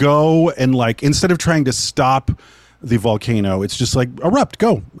just go and like instead of trying to stop the volcano, it's just like erupt,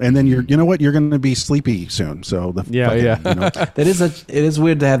 go, and then you know what, you're going to be sleepy soon. So it is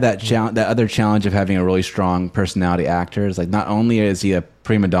weird to have that challenge, that other challenge of having a really strong personality actor. Is like not only is he a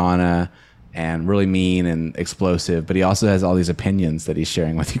prima donna and really mean and explosive, but he also has all these opinions that he's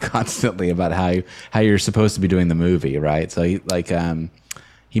sharing with you constantly about how you're supposed to be doing the movie, right? So he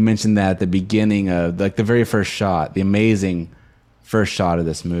mentioned that at the beginning of like the very first shot, the amazing first shot of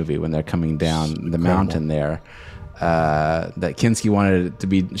this movie when they're coming down the mountain there, that Kinski wanted it to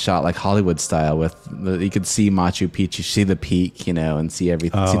be shot like Hollywood style you could see Machu Picchu, see the peak, and see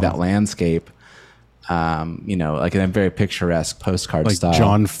everything, see that landscape. Like in a very picturesque postcard like style.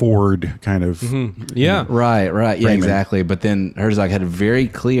 John Ford kind of. Yeah. Right. Yeah, framing. exactly. But then Herzog had a very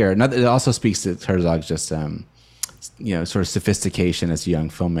clear, it also speaks to Herzog's just, sort of sophistication as a young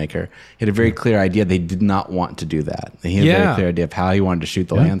filmmaker. He had a very clear idea they did not want to do that. He had a very clear idea of how he wanted to shoot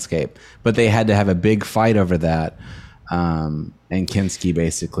the landscape, but they had to have a big fight over that. And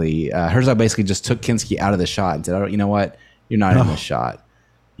Kinski Herzog basically just took Kinski out of the shot and said, "Oh, you know what? You're not in the shot.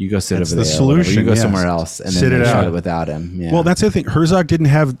 You go sit over there. That's the solution. You go somewhere else," and then they shot it without him. Yeah. Well, that's the thing. Herzog didn't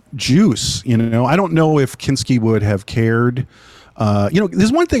have juice. I don't know if Kinski would have cared.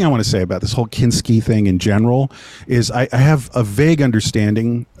 There's one thing I want to say about this whole Kinski thing in general is I have a vague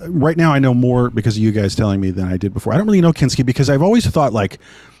understanding. Right now, I know more because of you guys telling me than I did before. I don't really know Kinski because I've always thought like,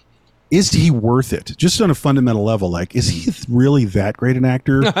 is he worth it? Just on a fundamental level, like, is he really that great an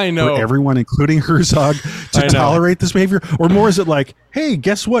actor I know. for everyone, including Herzog, to tolerate this behavior? Or more is it like, hey,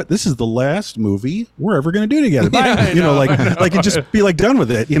 guess what? This is the last movie we're ever going to do together. Bye. Like and just be like done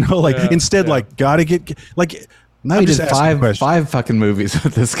with it. Instead, like, gotta get like. No, he did five fucking movies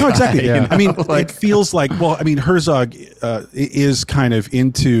with this guy. No, exactly. Yeah. I mean, it feels like, Herzog is kind of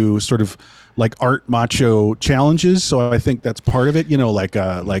into sort of like art macho challenges. So I think that's part of it, like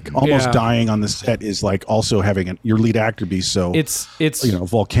almost dying on the set is like also having your lead actor be so, it's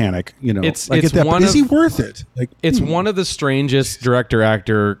volcanic, it's I get that, but is he worth it? Like, it's one of the strangest director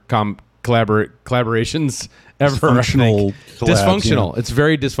actor collaborations ever. Dysfunctional collabs, dysfunctional. It's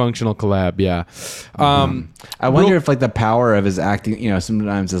very dysfunctional collab. Yeah. I wonder if like the power of his acting,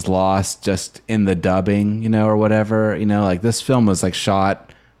 sometimes is lost just in the dubbing, or whatever. Like this film was like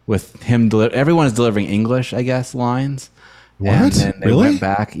shot with him. Everyone is delivering English, I guess, lines. What? And then they Really? went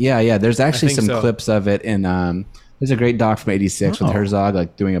back. Yeah. There's actually some so. clips of it in. There's a great doc from '86 with Herzog,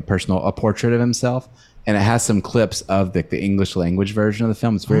 like doing a portrait of himself, and it has some clips of the English language version of the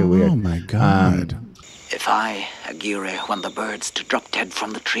film. It's very weird. Oh my God. If I, AGUIRRE, want the birds to drop dead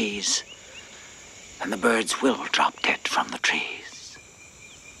from the trees, then the birds will drop dead from the trees.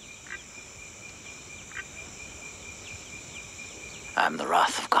 I'm the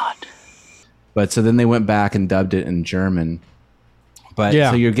wrath of God. But so then they went back and dubbed it in German. But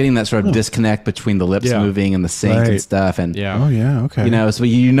Yeah. so you're getting that sort of disconnect between the lips moving and the sync and Right. stuff. And Yeah. Oh yeah. Okay.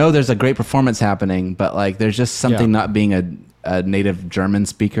 so there's a great performance happening, but like there's just something not being a native German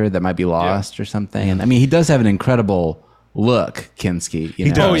speaker that might be lost or something. And I mean, he does have an incredible look, Kinski. He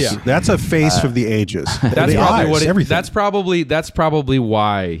does. Oh, yeah. That's a face of the ages. That's The probably eyes, what. everything. That's probably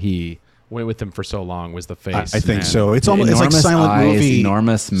why he went with him for so long. Was the face? I think man. so. It's almost Enormous it's like silent eyes, movie,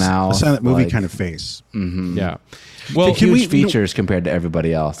 enormous mouth, a silent movie like- kind of face. Yeah. Well, Well, huge features compared to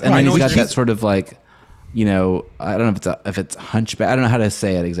everybody else, and I then know he's got he's- that sort of like, I don't know if it's hunchback. I don't know how to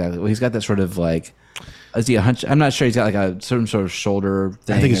say it exactly. Well, he's got that sort of like, is he a hunch? I'm not sure. He's got like a certain sort of shoulder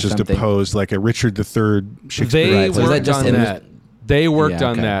thing. I think it's or just something. a pose, like a Richard III Shakespeare. They Right, so is that worked just on in this- that. They worked Yeah,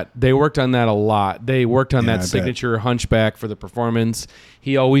 on okay. that. They worked on that a lot. They worked on Yeah, I that bet. signature hunchback for the performance.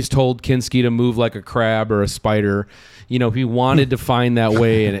 He always told Kinski to move like a crab or a spider. He wanted to find that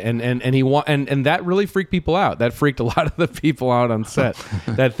way, and that really freaked people out. That freaked a lot of the people out on set.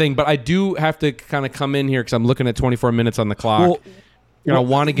 That thing. But I do have to kind of come in here because I'm looking at 24 minutes on the clock. I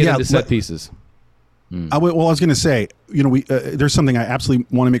want to get into set pieces. I was going to say, there's something I absolutely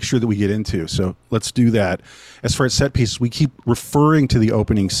want to make sure that we get into. So let's do that. As far as set pieces, we keep referring to the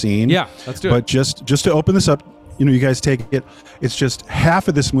opening scene. Yeah, let's do it. But just to open this up, you guys take it. It's just half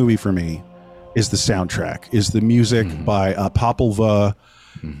of this movie for me is the soundtrack, is the music by Popolva.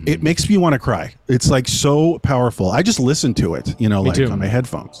 It makes me want to cry. It's like so powerful. I just listen to it, like too. on my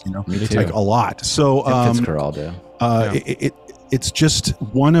headphones, too. like a lot. So Fitzcarraldo. it's just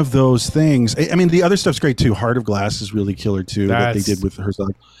one of those things. I mean, the other stuff's great too. Heart of Glass is really killer too. That they did with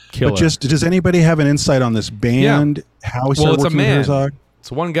Herzog. Killer. But just, does anybody have an insight on this band? How he started working with Herzog?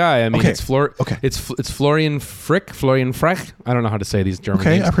 It's one guy. I mean, it's Florian Frick. I don't know how to say these German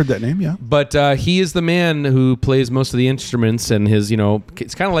names. I've heard that name. Yeah, but he is the man who plays most of the instruments, and his,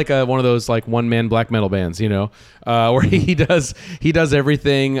 it's kind of like one of those like one man black metal bands, where he does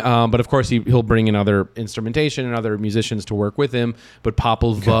everything. But of course, he'll bring in other instrumentation and other musicians to work with him. But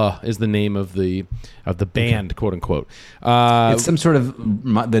Popolva is the name of the band, quote unquote. It's some sort of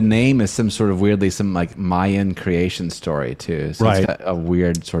the name is some sort of weirdly some like Mayan creation story too. So it's got a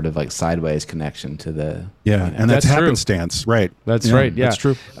weird sort of like sideways connection to the and that's happenstance, right? That's right. Yeah, that's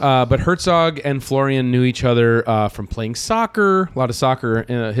true. But Herzog and Florian knew each other from playing soccer. A lot of soccer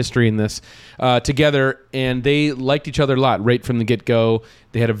history in this together, and they liked each other a lot right from the get go.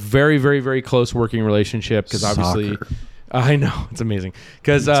 They had a very, very, very close working relationship because obviously. I know, it's amazing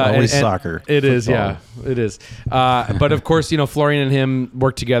because it's always soccer. It is, yeah, it is. But of course, Florian and him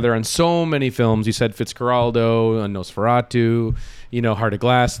worked together on so many films. You said Fitzcarraldo, Nosferatu, Heart of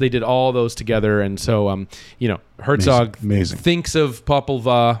Glass. They did all those together, and so Herzog amazing. Thinks of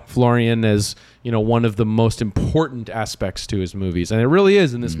Popolva, Florian as one of the most important aspects to his movies, and it really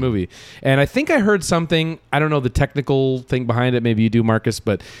is in this movie. And I think I heard something, I don't know the technical thing behind it, maybe you do, Marcus,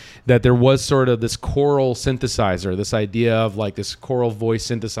 but that there was sort of this choral synthesizer, this idea of like this choral voice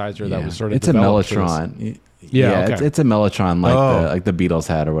synthesizer that was sort of it's a mellotron. It's a mellotron like the Beatles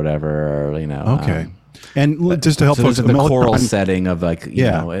had or whatever, okay. And just to help folks, the choral setting of like,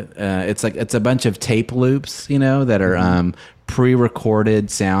 it's a bunch of tape loops, that are pre-recorded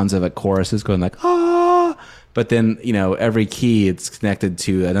sounds of choruses going like, ah, but then, every key it's connected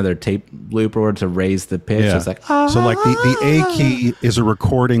to another tape loop or to raise the pitch. It's like, ah. So like the A key is a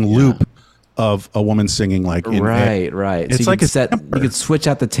recording loop of a woman singing like in right. It's so like you could switch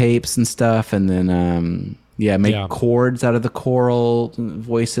out the tapes and stuff and then, make chords out of the choral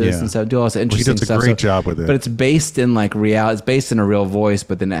voices and stuff. Do all this interesting stuff. He does a great job with it. But it's based in like it's based in a real voice,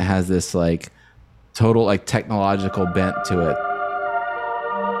 but then it has this like total like technological bent to it.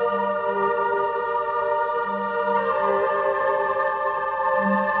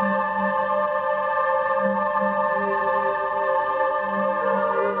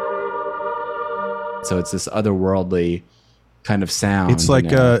 So it's this otherworldly kind of sound. It's like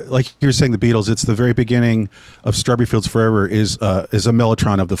like you're saying the Beatles. It's the very beginning of Strawberry Fields Forever is a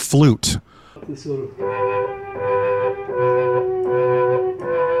mellotron of the flute.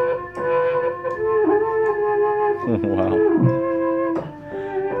 Wow,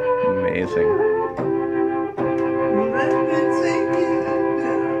 amazing.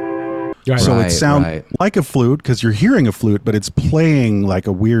 So it sounds like a flute because you're hearing a flute, but it's playing like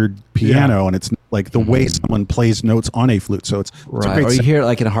a weird piano, and it's like the way someone plays notes on a flute. So it's a great or you hear it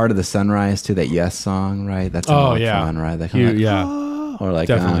like in Heart of the Sunrise too, that Yes song, right? That's right? That kind of or like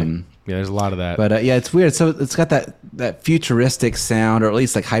definitely. There's a lot of that. But it's weird. So it's got that futuristic sound, or at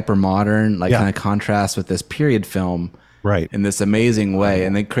least like hyper modern, like kind of contrast with this period film, right? In this amazing way,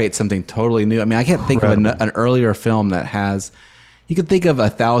 and they create something totally new. I mean, I can't think of an earlier film that has. You could think of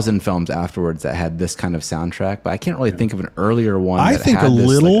 1,000 films afterwards that had this kind of soundtrack, but I can't really think of an earlier one. I that think had a this,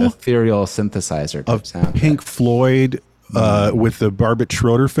 little like, ethereal synthesizer type soundtrack. Pink Floyd with the Barbet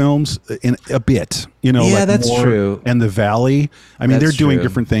Schroeder films in a bit, like that's more, true. And the Valley. I mean, That's they're doing true.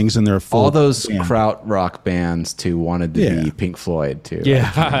 different things, and they're full. All those kraut rock bands too wanted to be Pink Floyd too.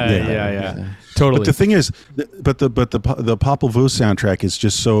 Yeah. Totally. But the thing is, the Popol Vuh soundtrack is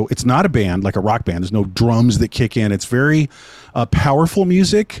just so. It's not a band like a rock band. There's no drums that kick in. It's very powerful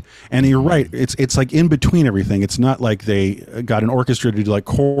music, and you're right. It's like in between everything. It's not like they got an orchestra to do like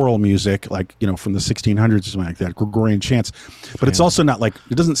choral music, like from the 1600s or something like that, Gregorian chants. But it's also not like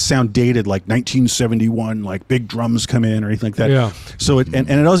it doesn't sound dated like 1971, like big drums come in or anything like that. Yeah. So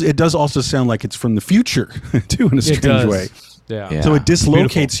it does also sound like it's from the future too, in a strange way. Yeah. So it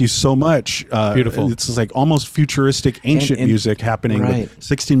dislocates you so much. Beautiful. It's like almost futuristic, ancient music happening with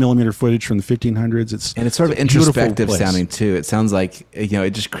 16 millimeter footage from the 1500s. It's sort of introspective sounding too. It sounds like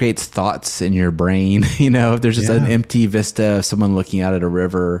it just creates thoughts in your brain. If there's just an empty vista of someone looking out at a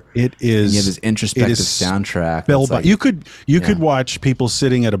river. It is. And you have this introspective soundtrack. You could watch people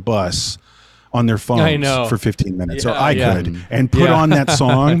sitting at a bus on their phones I know. for 15 minutes, or Yeah, I yeah. could, and put Yeah. on that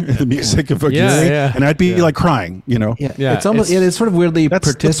song, the music of Aguirre, yeah. and I'd be like crying, you know? Yeah, it's almost it's sort of weirdly let's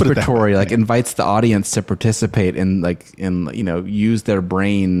put it that way. participatory, like invites the audience to participate in use their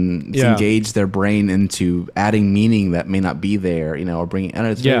brain, Yeah. engage their brain into adding meaning that may not be there, or bringing. I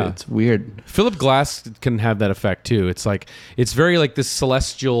don't know, it's weird. Philip Glass can have that effect too. It's like it's very like this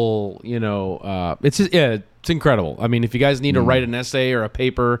celestial, it's just, it's incredible. I mean, if you guys need to write an essay or a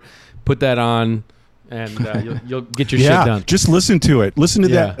paper, put that on, and you'll get your shit done. Just listen to it. Listen to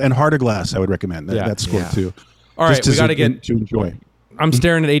Yeah. that, and Heart of Glass. I would recommend that score too. All right, Just we as got to get to enjoy. I'm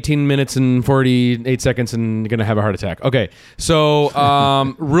staring at 18 minutes and 48 seconds and going to have a heart attack. Okay. So,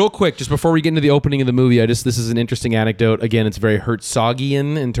 real quick, just before we get into the opening of the movie, this is an interesting anecdote. Again, it's very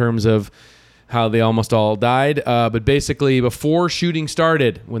Herzogian in terms of how they almost all died. But basically, before shooting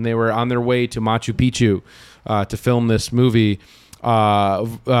started, when they were on their way to Machu Picchu to film this movie,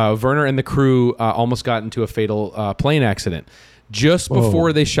 Werner and the crew almost got into a fatal plane accident. Just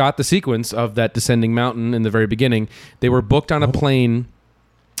before they shot the sequence of that descending mountain in the very beginning, they were booked on a plane.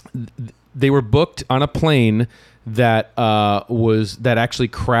 They were booked on a plane that that actually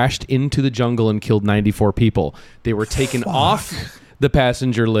crashed into the jungle and killed 94 people. They were taken off the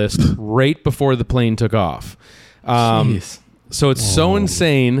passenger list right before the plane took off. So it's so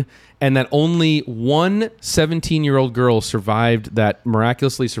insane, and that only one 17-year-old girl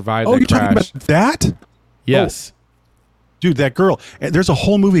miraculously survived that you're crash. talking about that? Yes. Dude, that girl. There's a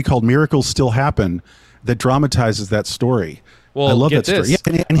whole movie called Miracles Still Happen that dramatizes that story. Well, I love get that story. this.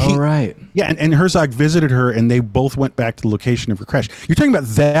 Yeah, and he, right. Yeah, and Herzog visited her, and they both went back to the location of her crash. You're talking about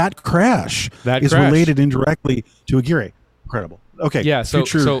that crash. That is crash. related indirectly to Aguirre. Incredible. Okay. Yeah,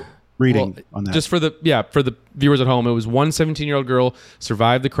 future reading on that. Just for the viewers at home, it was one 17-year-old girl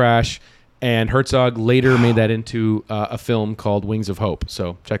survived the crash, and Herzog later made that into a film called Wings of Hope.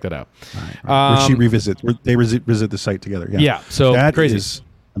 So check that out. Right. Where she revisits. They visit the site together. Yeah. So that crazy. is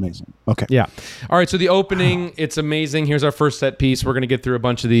amazing. Okay. Yeah. All right. So the opening, it's amazing. Here's our first set piece. We're going to get through a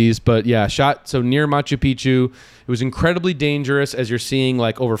bunch of these, but shot so near Machu Picchu. It was incredibly dangerous as you're seeing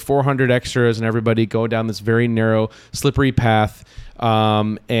like over 400 extras and everybody go down this very narrow, slippery path.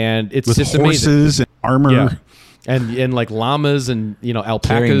 And it's with just horses amazing. and armor. Yeah. And like llamas and alpacas,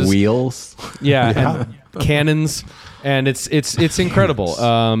 carrying wheels. and cannons, and it's incredible.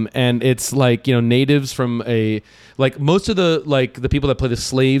 And it's like natives from most of the people that play the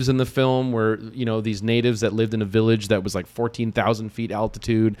slaves in the film were these natives that lived in a village that was like 14,000 feet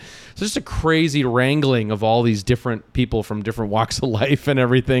altitude. So just a crazy wrangling of all these different people from different walks of life and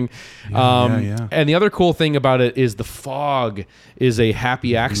everything. And the other cool thing about it is the fog is a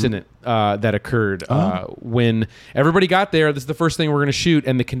happy accident that occurred when everybody got there. This is the first thing we're going to shoot,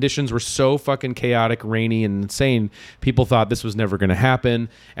 and the conditions were so fucking chaotic, rainy, and insane. People thought this was never going to happen,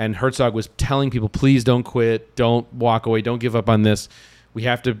 and Herzog was telling people, please don't quit, don't walk away, don't give up on this. We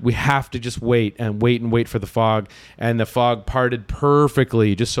have to just wait for the fog. And the fog parted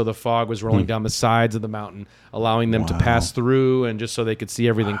perfectly, just so the fog was rolling down the sides of the mountain, allowing them to pass through, and just so they could see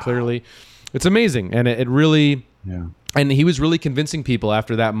everything clearly. It's amazing, and it really. Yeah. And he was really convincing people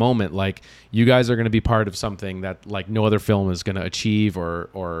after that moment, like, you guys are going to be part of something that like no other film is going to achieve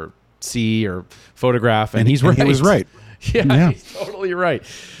or see or photograph. And he's right. He was right. Yeah, he's totally right.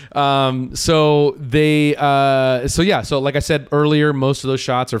 So like I said earlier, most of those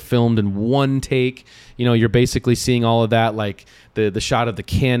shots are filmed in one take. You're basically seeing all of that, like the shot of the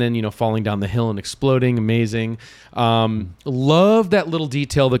cannon, falling down the hill and exploding. Amazing. Love that little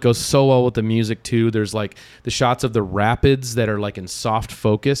detail that goes so well with the music too. There's like the shots of the rapids that are like in soft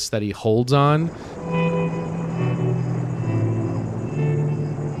focus that he holds on.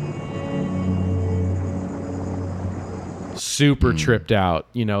 Super tripped out.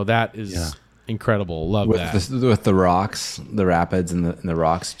 That is incredible. Love that. With the rocks, the rapids and the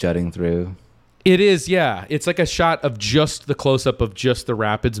rocks jutting through. It is, yeah. It's like a shot of just the close-up of just the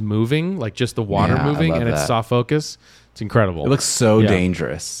rapids moving, like just the water moving, and it's soft focus. It's incredible. It looks so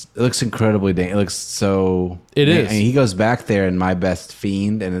dangerous. It looks incredibly dangerous. It looks so... It is. And he goes back there in My Best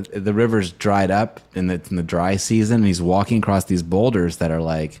Fiend, and the river's dried up in the dry season, and he's walking across these boulders that are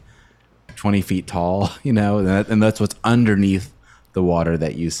like 20 feet tall, and that's what's underneath the water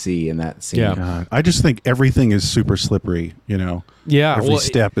that you see in that scene. Yeah. God, I just think everything is super slippery, Yeah. Every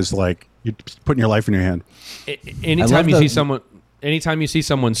step is like you're putting your life in your hand. Anytime you see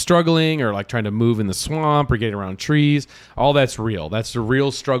someone struggling or like trying to move in the swamp or getting around trees, all that's real. That's the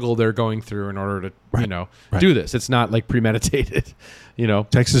real struggle they're going through in order to, do this. It's not like premeditated,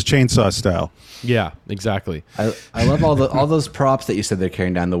 Texas Chainsaw style. Yeah, exactly. I love all those props that you said they're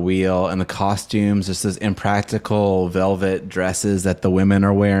carrying down the wheel, and the costumes, just those impractical velvet dresses that the women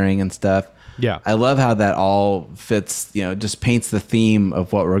are wearing and stuff. Yeah. I love how that all fits, just paints the theme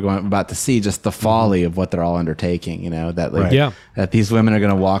of what we're about to see, just the folly of what they're all undertaking, that like, Right. that these women are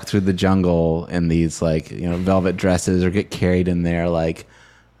going to walk through the jungle in these like, velvet dresses or get carried in there like,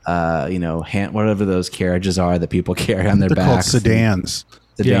 whatever those carriages are that people carry on their They're called backs. sedans.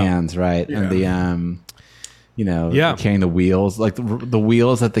 Sedans, right. Yeah. And carrying the wheels, like the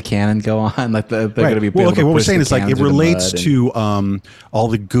wheels that the cannon go on, like they're going to be. Well, okay. What we're push saying the is like cannons it through the relates mud to all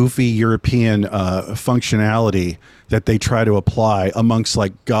the goofy European functionality that they try to apply amongst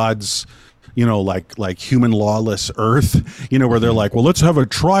like God's, like human lawless earth, where they're like, well, let's have a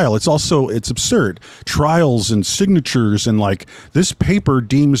trial. It's absurd. Trials and signatures and like this paper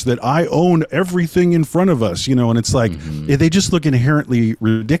deems that I own everything in front of us, and it's like they just look inherently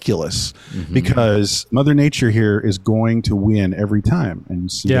ridiculous because Mother Nature here is going to win every time, and you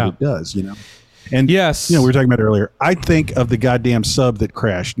see that it does, And yes, we were talking about earlier. I think of the goddamn sub that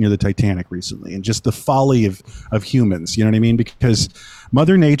crashed near the Titanic recently, and just the folly of humans. You know what I mean? Because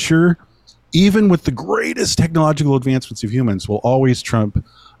Mother Nature, even with the greatest technological advancements of humans, will always trump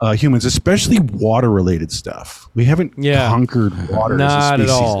humans, especially water-related stuff. We haven't conquered water Not as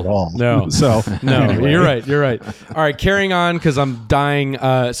a species at all. No. So no, anyway. You're right. All right, carrying on because I'm dying.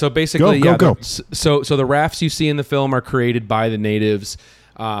 So basically, Go. So the rafts you see in the film are created by the natives.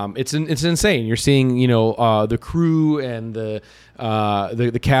 It's insane. You're seeing the crew and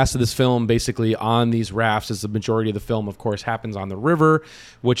the cast of this film basically on these rafts, as the majority of the film, of course, happens on the river,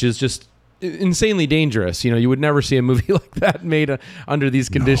 which is just insanely dangerous. You would never see a movie like that made under these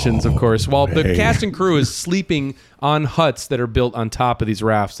conditions, of course, while the cast and crew is sleeping on huts that are built on top of these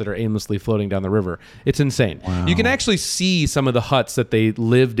rafts that are aimlessly floating down the river. It's insane. Wow. You can actually see some of the huts that they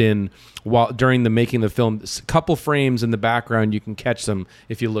lived in during the making of the film. A couple frames in the background, you can catch them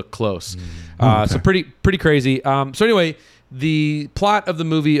if you look close. So pretty crazy. So anyway, the plot of the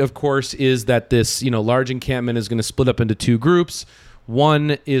movie, of course, is that this large encampment is going to split up into two groups.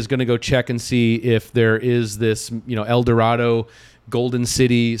 One is going to go check and see if there is this, El Dorado, Golden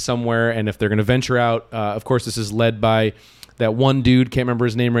City somewhere, and if they're going to venture out. Of course, this is led by that one dude, can't remember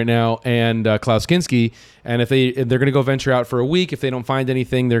his name right now, and Klaus Kinski. And if they're going to go venture out for a week, if they don't find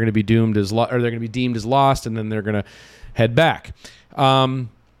anything, they're going to be deemed as lost, and then they're going to head back.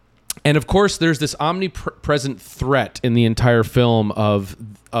 And of course, there's this omnipresent threat in the entire film of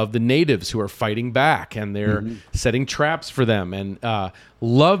the natives who are fighting back, and they're setting traps for them. And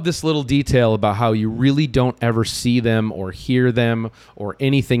love this little detail about how you really don't ever see them or hear them or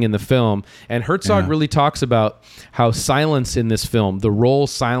anything in the film. And Herzog really talks about how silence in this film, the role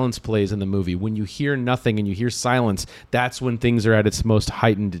silence plays in the movie. When you hear nothing and you hear silence, that's when things are at its most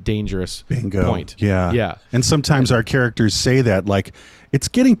heightened, dangerous point. Yeah. And sometimes our characters say that, like, it's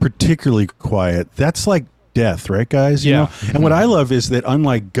getting particularly quiet. That's like death, right, guys? You know? And what I love is that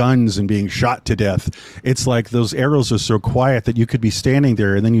unlike guns and being shot to death, it's like those arrows are so quiet that you could be standing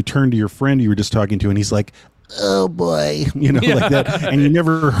there and then you turn to your friend you were just talking to and he's like, oh boy, like that. And you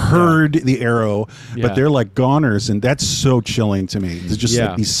never heard the arrow, but they're like goners. And that's so chilling to me. There's just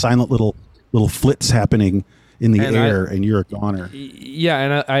like these silent little flits happening in the air, and you're a goner. Yeah,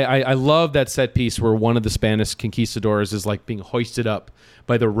 and I love that set piece where one of the Spanish conquistadors is like being hoisted up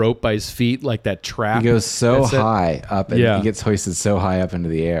by the rope by his feet, like that trap. He goes so high up, and he gets hoisted so high up into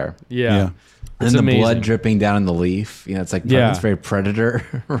the air. Yeah. And the blood dripping down in the leaf. It's like it's very Predator,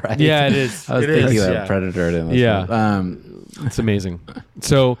 right? Yeah, it is. I was thinking about Predator in this one. It's amazing.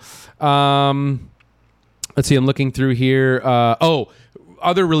 So, let's see. I'm looking through here.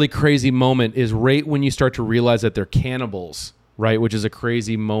 Other really crazy moment is right when you start to realize that they're cannibals, right? Which is a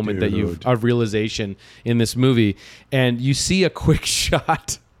crazy moment of realization in this movie. And you see a quick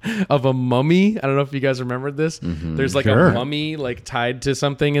shot of a mummy. I don't know if you guys remembered this. Mm-hmm. There's like a mummy like tied to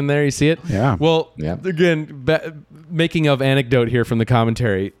something in there. You see it? Yeah. Well, again, making of anecdote here from the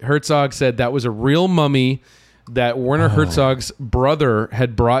commentary, Herzog said that was a real mummy that Werner Herzog's brother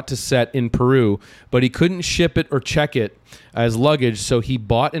had brought to set in Peru, but he couldn't ship it or check it as luggage, so he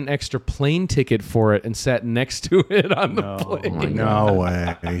bought an extra plane ticket for it and sat next to it on the plane. No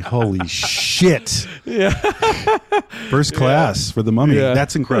way. Holy shit. Yeah. First class for the mummy. Yeah.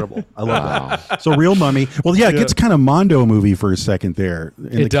 That's incredible. I love that. So real mummy. Well, it gets kind of Mondo movie for a second there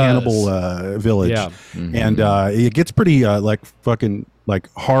in the cannibal village. Yeah. Mm-hmm. And it gets pretty like fucking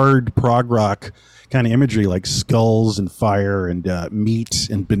like hard prog rock kind of imagery, like skulls and fire and meat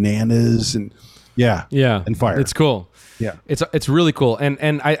and bananas and and fire. It's cool. Yeah, it's really cool,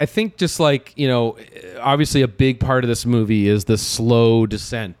 and I think just like obviously a big part of this movie is the slow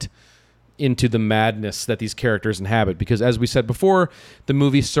descent into the madness that these characters inhabit, because as we said before, the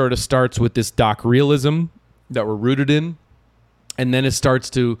movie sort of starts with this doc realism that we're rooted in, And then it starts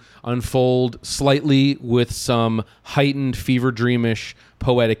to unfold slightly with some heightened fever dreamish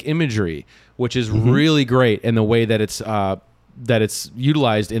poetic imagery, which is really great in the way that it's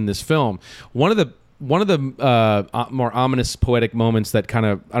utilized in this film. One of the more ominous poetic moments that kind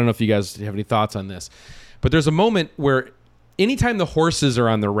of, I don't know if you guys have any thoughts on this, but there's a moment where anytime the horses are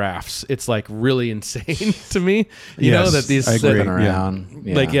on the rafts, it's like really insane to me. You know that these flipping around.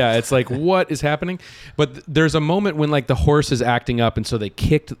 Yeah. Like, yeah, it's like, what is happening? But there's a moment when like the horse is acting up, and so they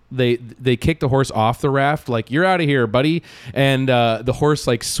kicked the horse off the raft, like, you're out of here, buddy. And the horse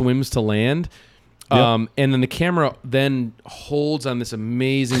like swims to land. And then the camera then holds on this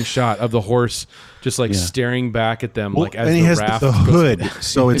amazing shot of the horse just like staring back at them, like as and the he has raft the hood,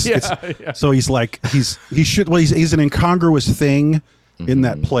 so it's so he's like he's an incongruous thing in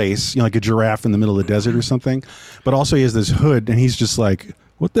that place, like a giraffe in the middle of the desert or something. But also he has this hood, and he's just like,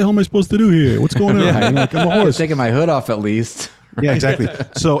 what the hell am I supposed to do here? What's going on? Like, I'm a horse. Taking my hood off at least. Yeah, exactly.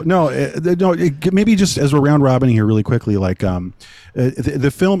 So maybe just as we're round robbing here really quickly, like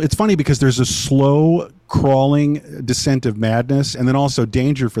the film, it's funny because there's a slow crawling descent of madness and then also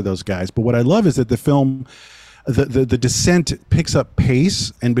danger for those guys. But what I love is that the film, the descent picks up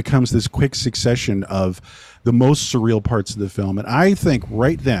pace and becomes this quick succession of the most surreal parts of the film. And I think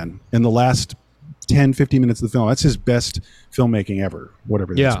right then, in the last 10, 15 minutes of the film, that's his best filmmaking ever,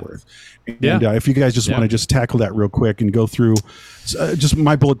 whatever that's worth. And if you guys just want to just tackle that real quick and go through, just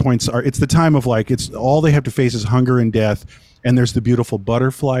my bullet points are, it's the time of like, it's all they have to face is hunger and death. And there's the beautiful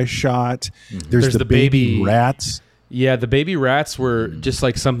butterfly shot. There's the baby rats. Yeah, the baby rats were just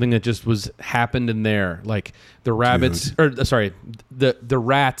like something that just happened in there. Like the rabbits, the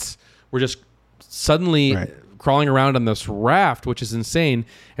rats were just suddenly crawling around on this raft, which is insane.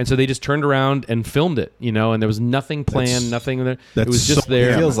 And so they just turned around and filmed it, and there was nothing planned, nothing there. It was just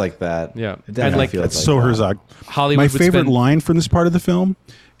there. It feels like that. Yeah. And like that's so Herzog. Hollywood. My favorite line from this part of the film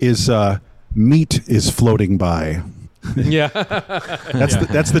is meat is floating by. Yeah.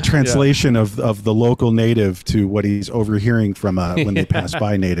 That's the translation of the local native to what he's overhearing from when they pass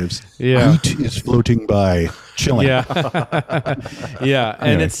by natives. Yeah. Meat is floating by, chilling. Yeah. Yeah.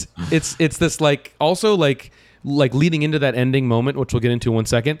 And Anyway. it's this like also like leading into that ending moment, which we'll get into in 1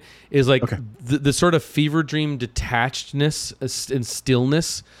 second, is like the sort of fever dream detachedness and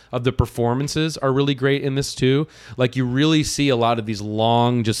stillness of the performances are really great in this too. Like you really see a lot of these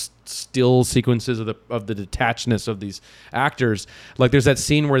long, just still sequences of the detachedness of these actors. Like there's that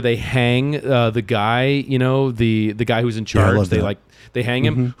scene where they hang the guy, the guy who's in charge. They hang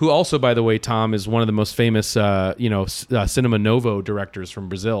him. Who also, by the way, Tom, is one of the most famous, Cinema Novo directors from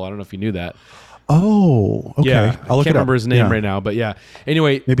Brazil. I don't know if you knew that. Oh, okay. Yeah, I'll look can't it up. remember his name right now, but yeah.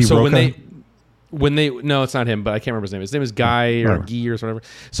 Anyway, Maybe so Roca? when they no, it's not him, but I can't remember his name. His name is Guy or Guy or whatever.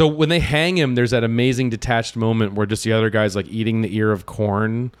 So when they hang him, there's that amazing detached moment where just the other guy's like eating the ear of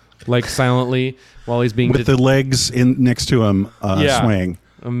corn, like silently while he's being with the legs in next to him swaying.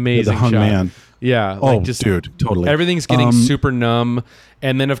 Amazing the hung shot. Man. Yeah. Oh, dude, totally. Everything's getting super numb.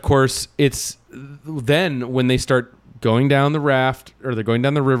 And then, of course, it's then when they start going down the raft or they're going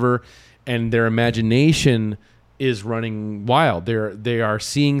down the river and their imagination is running wild. They are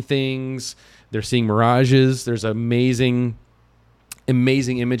seeing things. They're seeing mirages. There's an amazing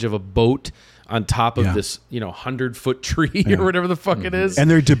image of a boat on top of this, 100-foot tree or whatever the fuck it is. And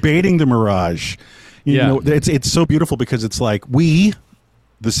they're debating the mirage. You know, it's so beautiful because it's like the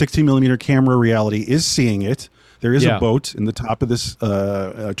 16 millimeter camera reality is seeing it. There is a boat in the top of this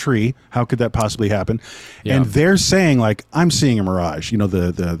tree. How could that possibly happen? Yeah. And they're saying like, I'm seeing a mirage,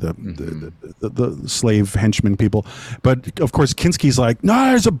 the slave henchman people. But of course, Kinski's like, no,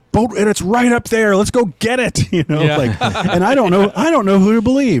 there's a boat and it's right up there. Let's go get it. And I don't know who to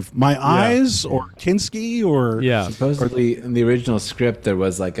believe, my eyes or Kinski or supposedly in the original script, there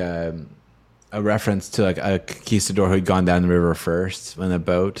was like a reference to like a conquistador who had gone down the river first in a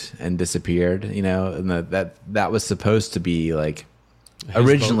boat and disappeared, and that was supposed to be like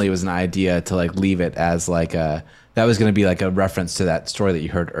originally it was an idea to like leave it as like that was going to be like a reference to that story that you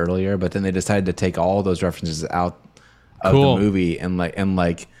heard earlier, but then they decided to take all those references out of the movie and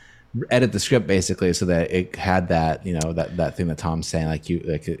edit the script basically so that it had that that thing that Tom's saying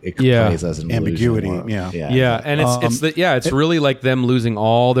it plays as an ambiguity and it's really like them losing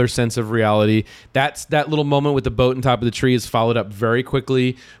all their sense of reality. That little moment with the boat on top of the tree is followed up very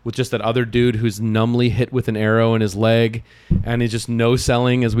quickly with just that other dude who's numbly hit with an arrow in his leg and he's just no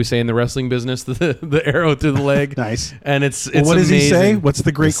selling, as we say in the wrestling business, the arrow through the leg. Nice. And it's what amazing. does he say? What's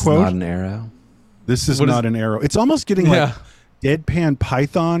the great quote? Not an arrow. This is not an arrow. It's almost getting like deadpan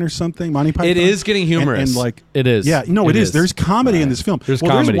python or something, Monty Python. It is getting humorous. And like it is. Yeah, no, it is. There's comedy in this film. There's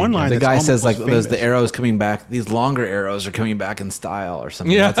comedy. There's one line. The that's guy almost says like famous. the arrows coming back. These longer arrows are coming back in style or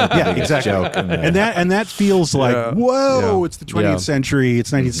something. Yeah. That's like the Yeah, biggest exactly. joke in there. And that feels like whoa, Yeah. it's the 20th Yeah. century.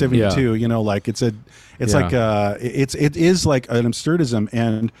 It's 1972. You know, like it's like it is like an absurdism,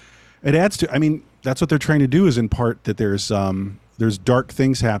 and it adds to. I mean, that's what they're trying to do. Is in part that there's dark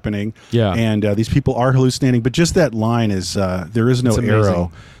things happening, and these people are hallucinating. But just that line is there is no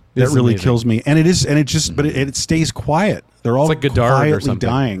arrow. That It's really amazing. kills me, and it just but it stays quiet. They're all like Godard or quietly something.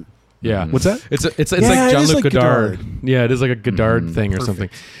 dying. Yeah. What's that? It's Yeah, like it is Jean-Luc like Godard. Godard. Yeah, it is like a Godard thing or something.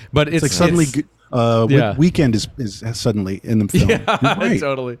 But it's Like suddenly, yeah. Weekend is suddenly in the film. Yeah, You're right.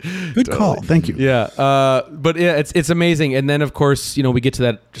 totally. Good call. Thank you. Yeah, but yeah, it's amazing. And then of course, you know, we get to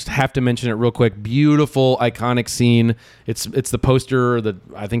that. Just have to mention it real quick. Beautiful, iconic scene. It's the poster.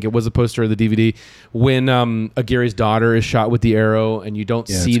 I think it was a poster of the DVD when Aguirre's daughter is shot with the arrow, and you don't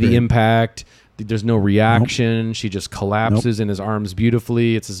see it's the great. impact. There's no reaction. She just collapses in his arms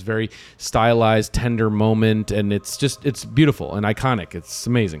beautifully. It's this very stylized, tender moment, and it's beautiful and iconic. It's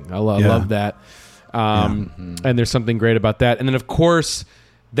amazing. I love that. And there's something great about that. And then of course,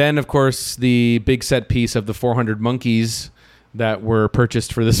 the big set piece of the 400 monkeys that were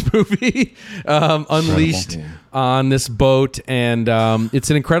purchased for this movie, unleashed on this boat, and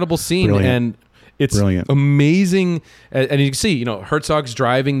it's an incredible scene. Brilliant. And it's amazing, and you can see, you know, Herzog's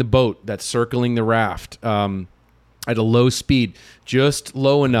driving the boat that's circling the raft at a low speed, just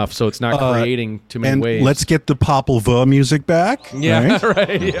low enough so it's not creating too many And waves. let's get the Popol Vuh music back. Yeah, right?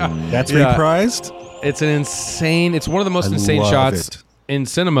 right. Yeah, That's Yeah. reprised. It's an insane. It's one of the most I insane love shots it. in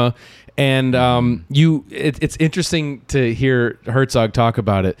cinema, and it's interesting to hear Herzog talk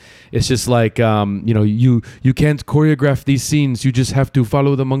about it. It's just like you know, you can't choreograph these scenes. You just have to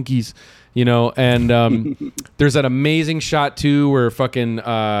follow the monkeys. You know, and there's that amazing shot too where fucking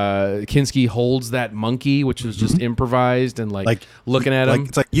Kinski holds that monkey, which was just improvised, and like looking at him.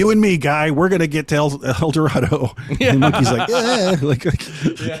 It's like you and me, guy. We're gonna get to El Dorado. And the monkey's like,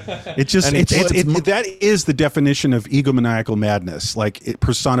 it just that is the definition of egomaniacal madness, like it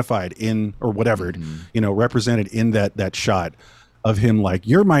personified in or whatever, you know, represented in that shot of him, like,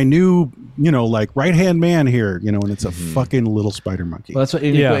 you're my new, you know, like right hand man here, you know, and it's a fucking little spider monkey. Well, that's what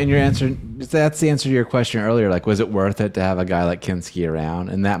in your answer. That's the answer to your question earlier. Like, was it worth it to have a guy like Kinski around?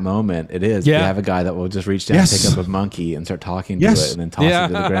 In that moment, it is. Yeah. You have a guy that will just reach down and pick up a monkey and start talking to it, and then toss it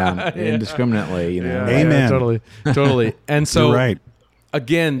to the ground indiscriminately. You know, Amen. Totally. And so, You're right.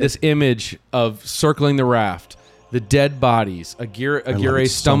 Again, this image of circling the raft, the dead bodies, Aguirre it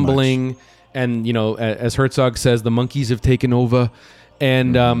so stumbling, and you know, as Herzog says, the monkeys have taken over,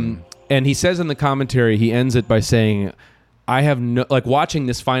 and he says in the commentary, he ends it by saying, "I have no like watching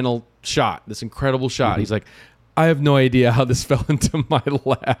this final shot, this incredible shot." He's like, "I have no idea how this fell into my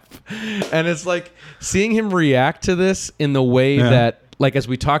lap," and it's like seeing him react to this in the way that. Like, as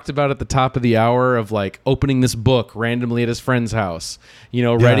we talked about at the top of the hour of like opening this book randomly at his friend's house, you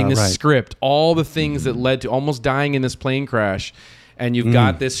know, writing this script, all the things that led to almost dying in this plane crash. And you've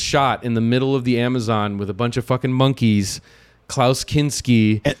got this shot in the middle of the Amazon with a bunch of fucking monkeys, Klaus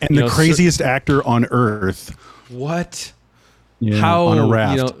Kinski. And the craziest actor on earth. What? Yeah, How, on a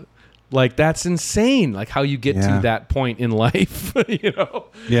raft. you know, like that's insane. Like how you get to that point in life, you know?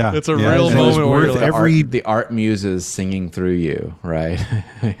 Yeah. It's a Yeah, real and it was moment where worth you're like, the art muses singing through you, right?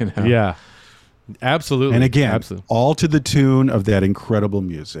 You know? yeah. Absolutely. And again, absolutely. all to the tune of that incredible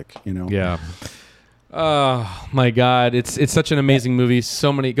music, you know? Yeah. Oh my God. It's such an amazing movie.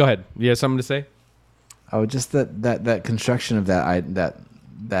 So many. Go ahead. You have something to say? Oh, just that construction of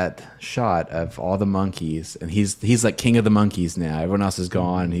that shot of all the monkeys, and he's like king of the monkeys now. Everyone else is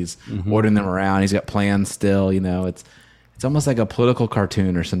gone. He's ordering them around. He's got plans still. You know, it's almost like a political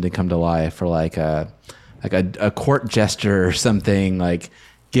cartoon or something come to life, or like a court gesture or something, like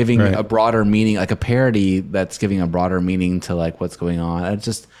giving a broader meaning, like a parody that's giving a broader meaning to like what's going on.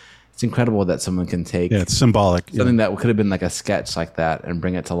 It's incredible that someone can take it's symbolic. something that could have been like a sketch like that and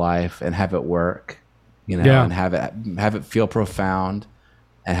bring it to life and have it work, you know, and have it feel profound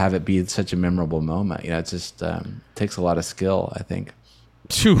and have it be such a memorable moment. You know, it just takes a lot of skill, I think.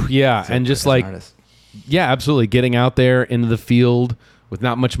 Phew, yeah. And just like, yeah, absolutely. Getting out there into the field with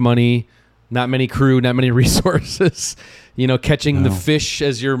not much money, not many crew, not many resources, you know, catching the fish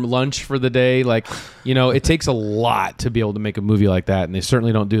as your lunch for the day. Like, you know, it takes a lot to be able to make a movie like that. And they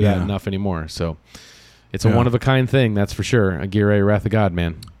certainly don't do that enough anymore. So it's a one-of-a-kind thing, that's for sure. Aguirre, Wrath of God,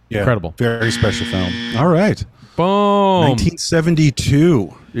 man. Yeah, Incredible. Very special film. All right. Boom.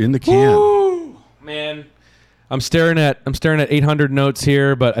 1972 in the can. Woo! Man. I'm staring at 800 notes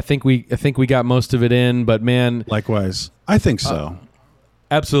here, but I think we got most of it in. But man, Likewise, I think so.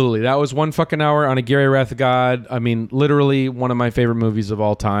 absolutely, that was 1 fucking hour on Aguirre, Wrath of God. I mean, literally one of my favorite movies of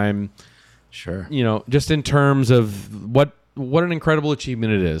all time. Sure. You know, just in terms of what an incredible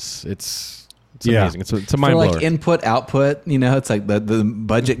achievement it is. It's amazing. It's a mind for blower. like input output, you know, it's like the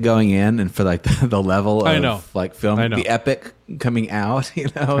budget going in, and for like the level of like film, the epic coming out, you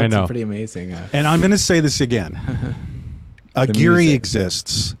know, it's pretty amazing. And I'm going to say this again. Aguirre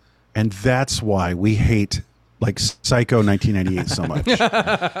exists, and that's why we hate like Psycho 1998 so much.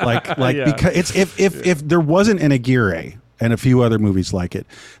 Because it's if there wasn't an Aguirre and a few other movies like it,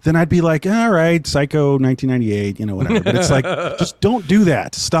 then I'd be like, all right, Psycho 1998, you know, whatever. But it's like, just don't do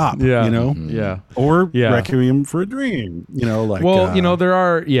that. Stop. Yeah. You know? Yeah. Or Requiem for a Dream. You know, like. Well, you know, there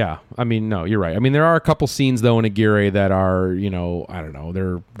are. Yeah. I mean, no, you're right. I mean, there are a couple scenes though in Aguirre that are, you know, I don't know,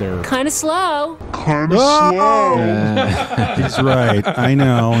 they're kind of slow. He's right. I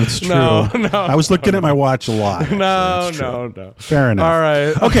know. It's true. No, I was looking at my watch a lot. No. Fair enough. All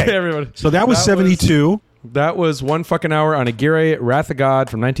right. Okay, everybody. So that was 72. That was 1 fucking hour on Aguirre, Wrath of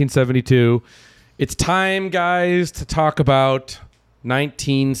God from 1972. It's time, guys, to talk about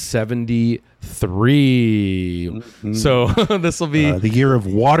 1973. Mm-hmm. So this will be the year of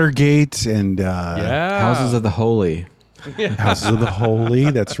Watergate and Houses of the Holy. Houses of the Holy.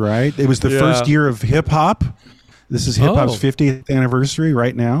 That's right. It was the first year of hip hop. This is hip hop's 50th anniversary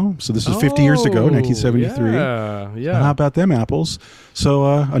right now. So this was 50 years ago, 1973. Yeah. How about them apples? So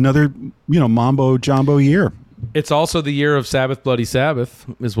another, mambo jumbo year. It's also the year of Sabbath Bloody Sabbath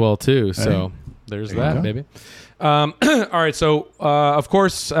as well too. So there's that, baby. All right. So of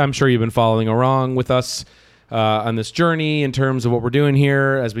course, I'm sure you've been following along with us on this journey in terms of what we're doing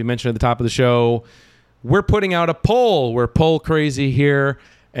here. As we mentioned at the top of the show, we're putting out a poll. We're poll crazy here.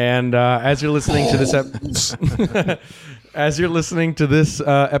 And as you're listening to this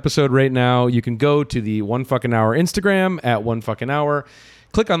episode right now, you can go to the 1 fucking hour Instagram at 1 fucking hour,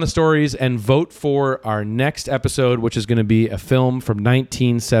 click on the stories, and vote for our next episode, which is going to be a film from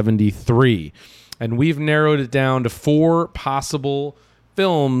 1973. And we've narrowed it down to 4 possible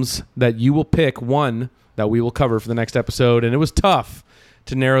films that you will pick, one that we will cover for the next episode. And it was tough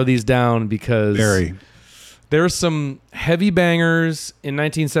to narrow these down because there's some heavy bangers in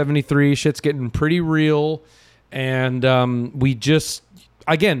 1973. Shit's getting pretty real. And we just,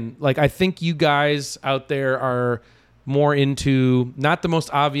 again, like, I think you guys out there are more into not the most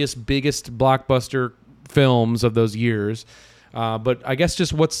obvious, biggest blockbuster films of those years, but I guess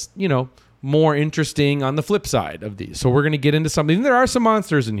just what's, more interesting on the flip side of these. So we're going to get into something. There are some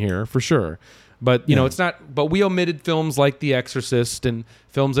monsters in here for sure. But, it's not, but we omitted films like The Exorcist and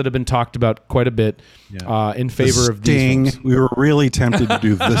films that have been talked about quite a bit in favor of these films. We were really tempted to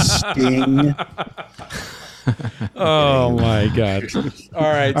do The Sting. Oh, my God.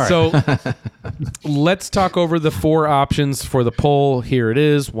 All right. So let's talk over the 4 options for the poll. Here it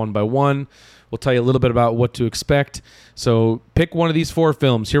is, one by one. We'll tell you a little bit about what to expect. So pick one of these 4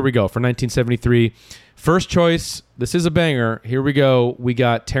 films. Here we go for 1973. First choice, this is a banger. Here we go. We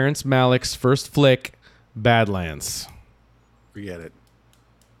got Terrence Malick's first flick, Badlands. Forget it.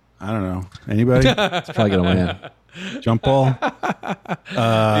 I don't know. Anybody? It's probably going to win. Jump ball?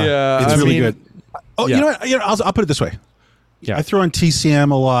 It's really good. Oh, you know what? I'll put it this way. Yeah. I throw on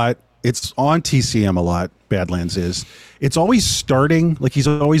TCM a lot. It's on TCM a lot, Badlands is. It's always starting, like he's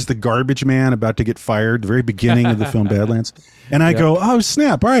always the garbage man about to get fired, the very beginning of the film Badlands. And I go, oh,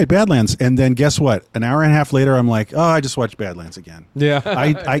 snap, all right, Badlands. And then guess what? An hour and a half later, I'm like, oh, I just watched Badlands again. Yeah.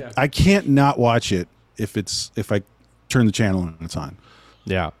 I can't not watch it if I turn the channel and it's on.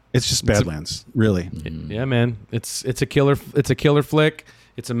 Yeah. It's just Badlands, really. Yeah, man. It's a killer flick.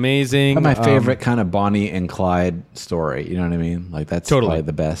 It's amazing. My favorite kind of Bonnie and Clyde story. You know what I mean? Like that's probably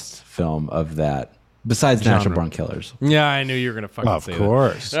the best film of that, besides Natural Born Killers. Yeah, I knew you were gonna fucking say that. Of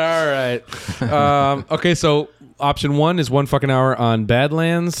course. All right. Okay, so option 1 is 1 fucking hour on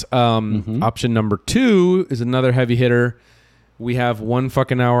Badlands. Option number 2 is another heavy hitter. We have 1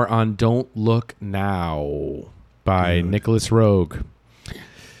 fucking hour on Don't Look Now by Nicholas Roeg.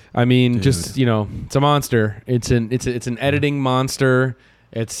 I mean, just it's a monster. It's an editing monster.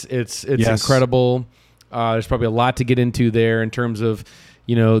 It's incredible. There's probably a lot to get into there in terms of,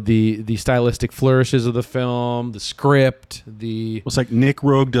 the stylistic flourishes of the film, the script, it's like Nick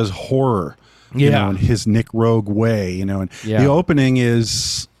Roeg does horror, in his Nick Roeg way, and the opening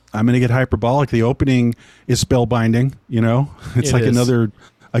is, I'm going to get hyperbolic. The opening is spellbinding, it's like another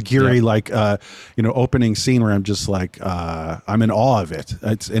Aguirre opening scene where I'm just like, I'm in awe of it.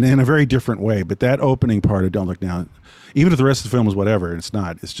 It's in a very different way, but that opening part of Don't Look Now, even if the rest of the film is whatever, it's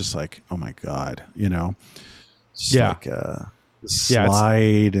not. It's just like, oh my God, Just Yeah. like the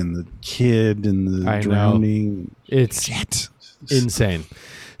slide and the kid and the drowning. It's Shit. insane.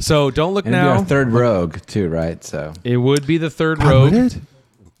 So Don't Look And Now. our third Rogue too, right? So It would be the third God, Rogue. would it?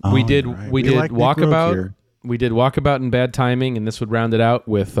 We Oh, did you're right. we did like Nick Rogue Walkabout. here. We did Walkabout and Bad Timing, and this would round it out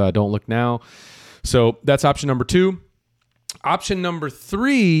with Don't Look Now. So that's option number 2. Option number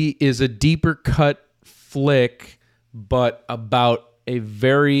 3 is a deeper cut flick, but about a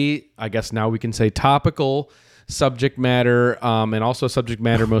very, I guess now we can say, topical subject matter, and also subject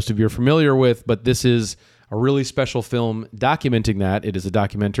matter most of you are familiar with, but this is a really special film documenting that. It is a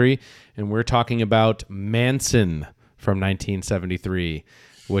documentary, and we're talking about Manson from 1973,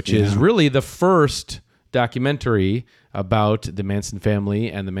 which is really the first documentary about the Manson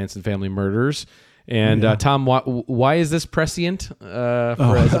family and the Manson family murders. And Tom, why is this prescient?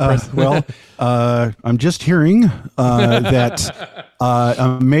 Well, I'm just hearing that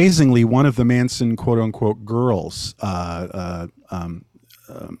amazingly, one of the Manson quote unquote girls, Leslie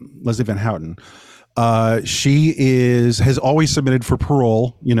Van Houten, she has always submitted for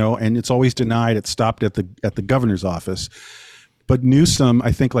parole, and it's always denied. It's stopped at the governor's office. But Newsom,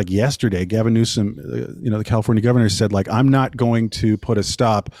 I think like yesterday, Gavin Newsom, the California governor said, like, I'm not going to put a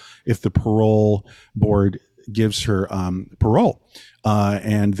stop if the parole board gives her parole.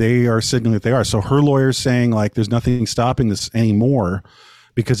 And they are signaling that they are. So her lawyer's saying, like, there's nothing stopping this anymore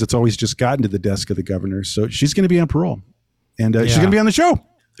because it's always just gotten to the desk of the governor. So she's going to be on parole. And she's going to be on the show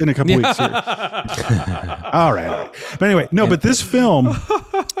in a couple weeks here. All right. But anyway, but this film,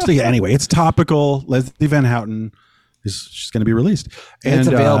 anyway, it's topical. Leslie Van Houten. She's going to be released. And it's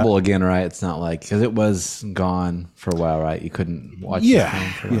available again, right? It's not like, because it was gone for a while, right? You couldn't watch it.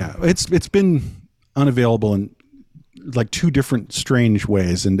 Yeah. It's been unavailable in like 2 different strange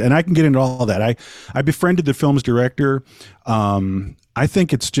ways. And I can get into all that. I befriended the film's director. I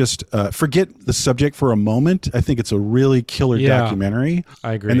think it's just, forget the subject for a moment. I think it's a really killer documentary.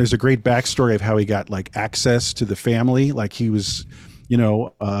 I agree. And there's a great backstory of how he got like access to the family. Like he was,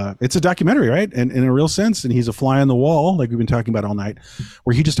 it's a documentary, right? And in a real sense, and he's a fly on the wall, like we've been talking about all night,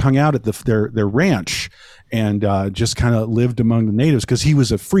 where he just hung out at their ranch and just kind of lived among the natives because he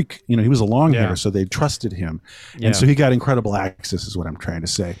was a freak. He was a long hair, so they trusted him, and so he got incredible access. Is what I'm trying to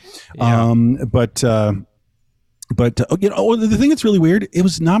say. Yeah. But the thing that's really weird, it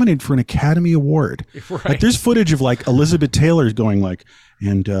was nominated for an Academy Award. Right. Like there's footage of like Elizabeth Taylor going like,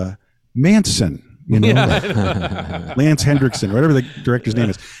 and Manson. Lance Hendrickson, whatever the director's name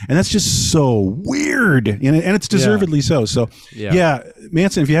is, and that's just so weird, and it's deservedly so. So,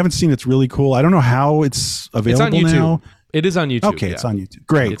 Manson, if you haven't seen it, it's really cool. I don't know how it's available it's on YouTube. now. It is on YouTube. Okay, it's on YouTube.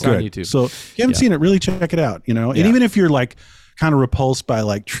 Great, it's good. on YouTube. So, if you haven't seen it, really check it out. And even if you're like kind of repulsed by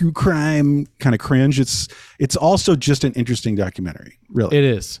like true crime kind of cringe, it's also just an interesting documentary. Really, it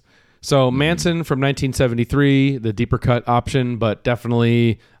is. So Manson from 1973, the deeper cut option, but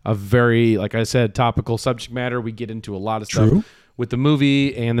definitely a very, like I said, topical subject matter. We get into a lot of stuff with the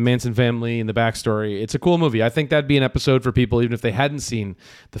movie and the Manson family and the backstory. It's a cool movie. I think that'd be an episode for people, even if they hadn't seen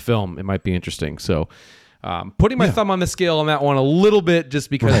the film. It might be interesting. So putting my thumb on the scale on that one a little bit, just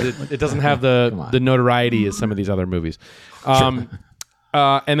because it doesn't have the notoriety as some of these other movies.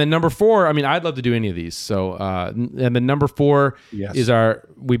 And then number 4, I mean, I'd love to do any of these. So, and then number 4 is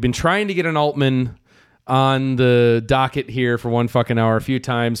we've been trying to get an Altman on the docket here for One Fucking Hour a few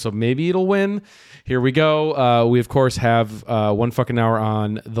times, so maybe it'll win. Here we go. We, of course, have One Fucking Hour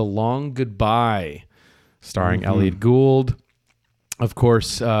on The Long Goodbye, starring Elliot Gould. Of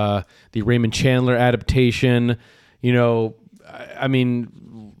course, the Raymond Chandler adaptation. I mean,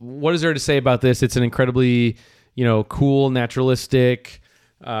 what is there to say about this? It's an incredibly, cool, naturalistic,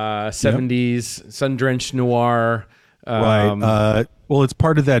 70s sun-drenched noir. Right. Well, it's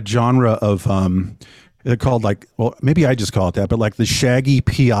part of that genre of they're called like, well, maybe I just call it that, but like the shaggy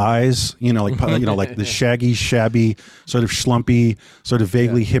PIs, like the shaggy, shabby, sort of schlumpy, sort of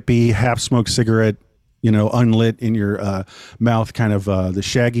vaguely hippie, half-smoked cigarette, unlit in your mouth, kind of the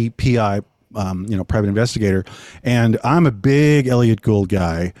shaggy PI. Private investigator. And I'm a big Elliot Gould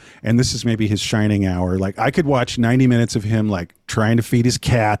guy, and this is maybe his shining hour. Like I could watch 90 minutes of him like trying to feed his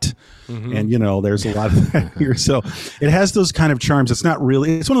cat. And there's a lot of that here. So it has those kind of charms. It's one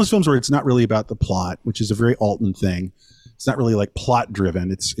of those films where it's not really about the plot, which is a very Altman thing. It's not really like plot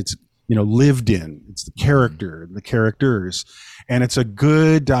driven. It's lived in. It's the character, the characters. And it's a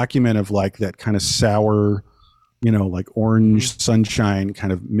good document of like that kind of sour, like orange sunshine,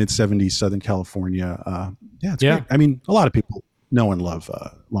 kind of mid-70s Southern California. It's great. I mean, a lot of people know and love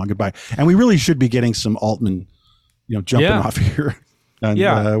Long Goodbye. And we really should be getting some Altman, jumping off here. And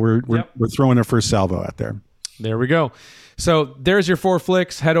we're throwing our first salvo out there. There we go. So there's your 4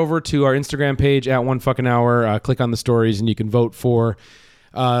 flicks. Head over to our Instagram page at One Fucking Hour. Click on the stories, and you can vote for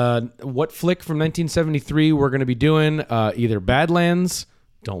what flick from 1973 we're going to be doing. Either Badlands,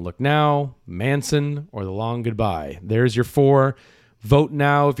 Don't Look Now, Manson, or The Long Goodbye. There's your 4. Vote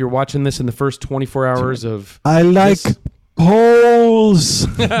now if you're watching this in the first 24 hours of... I like polls.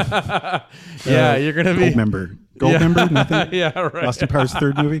 Yeah, you're going to be... Goldmember? Nothing? Yeah, right. Austin Powers'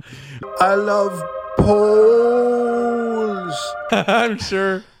 third movie? I love polls. I'm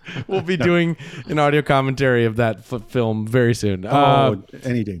sure we'll be doing an audio commentary of that film very soon.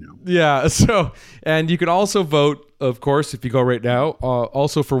 Any day now. Yeah. So, and you can also vote, of course, if you go right now,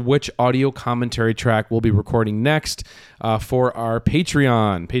 also for which audio commentary track we'll be recording next for our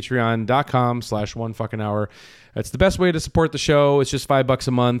Patreon, patreon.com/onefuckinghour. It's the best way to support the show. It's just $5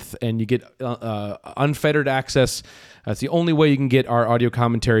 a month, and you get unfettered access. That's the only way you can get our audio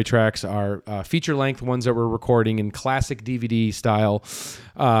commentary tracks, our feature-length ones that we're recording in classic DVD style,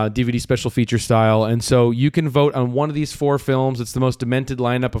 DVD special feature style. And so you can vote on one of these 4 films. It's the most demented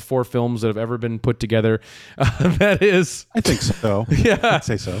lineup of 4 films that have ever been put together. That is... I think so. Yeah. I'd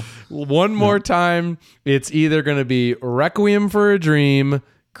say so. One more time, it's either going to be Requiem for a Dream...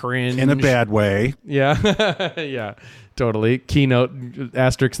 Cringe. In a bad way. Yeah. Yeah, totally. Keynote,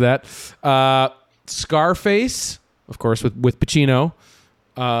 asterisk that. Scarface, of course, with Pacino.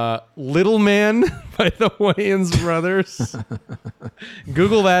 Little Man by the Wayans Brothers.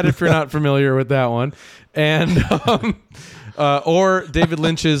 Google that if you're not familiar with that one. And or David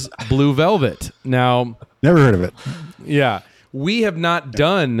Lynch's Blue Velvet. Now, never heard of it. Yeah. We have not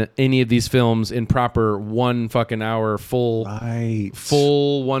done any of these films in proper 1 fucking hour full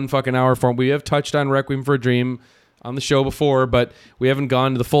 1 fucking hour form. We have touched on Requiem for a Dream on the show before, but we haven't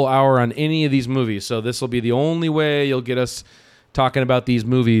gone to the full hour on any of these movies. So this will be the only way you'll get us talking about these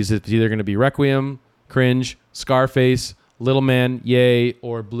movies. It's either going to be Requiem, Cringe, Scarface, Little Man, Yay,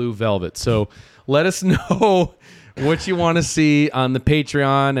 or Blue Velvet. So let us know what you want to see on the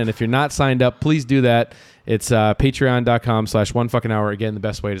Patreon. And if you're not signed up, please do that. It's patreon.com/onefuckinghour. Again, the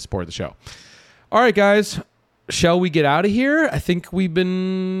best way to support the show. All right, guys. Shall we get out of here? I think we're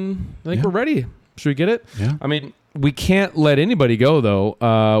ready. Should we get it? Yeah. I mean, we can't let anybody go,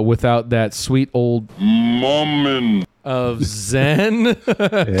 though, without that sweet old moment of Zen.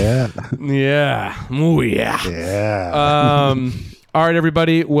 Yeah. Yeah. Ooh, yeah. Yeah. All right,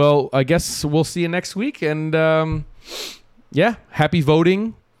 everybody. Well, I guess we'll see you next week. And, happy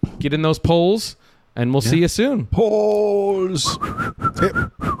voting. Get in those polls. And we'll see you soon. Polls. Bye.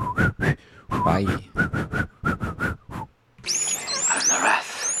 And the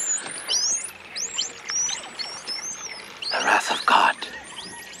wrath of God.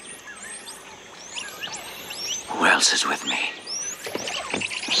 Who else is with me?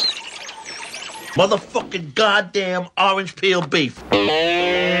 Motherfucking goddamn orange peel beef.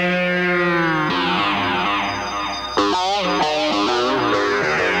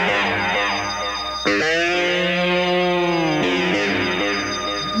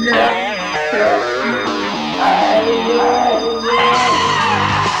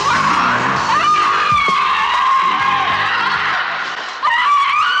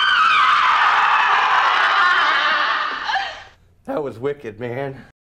 That was wicked, man.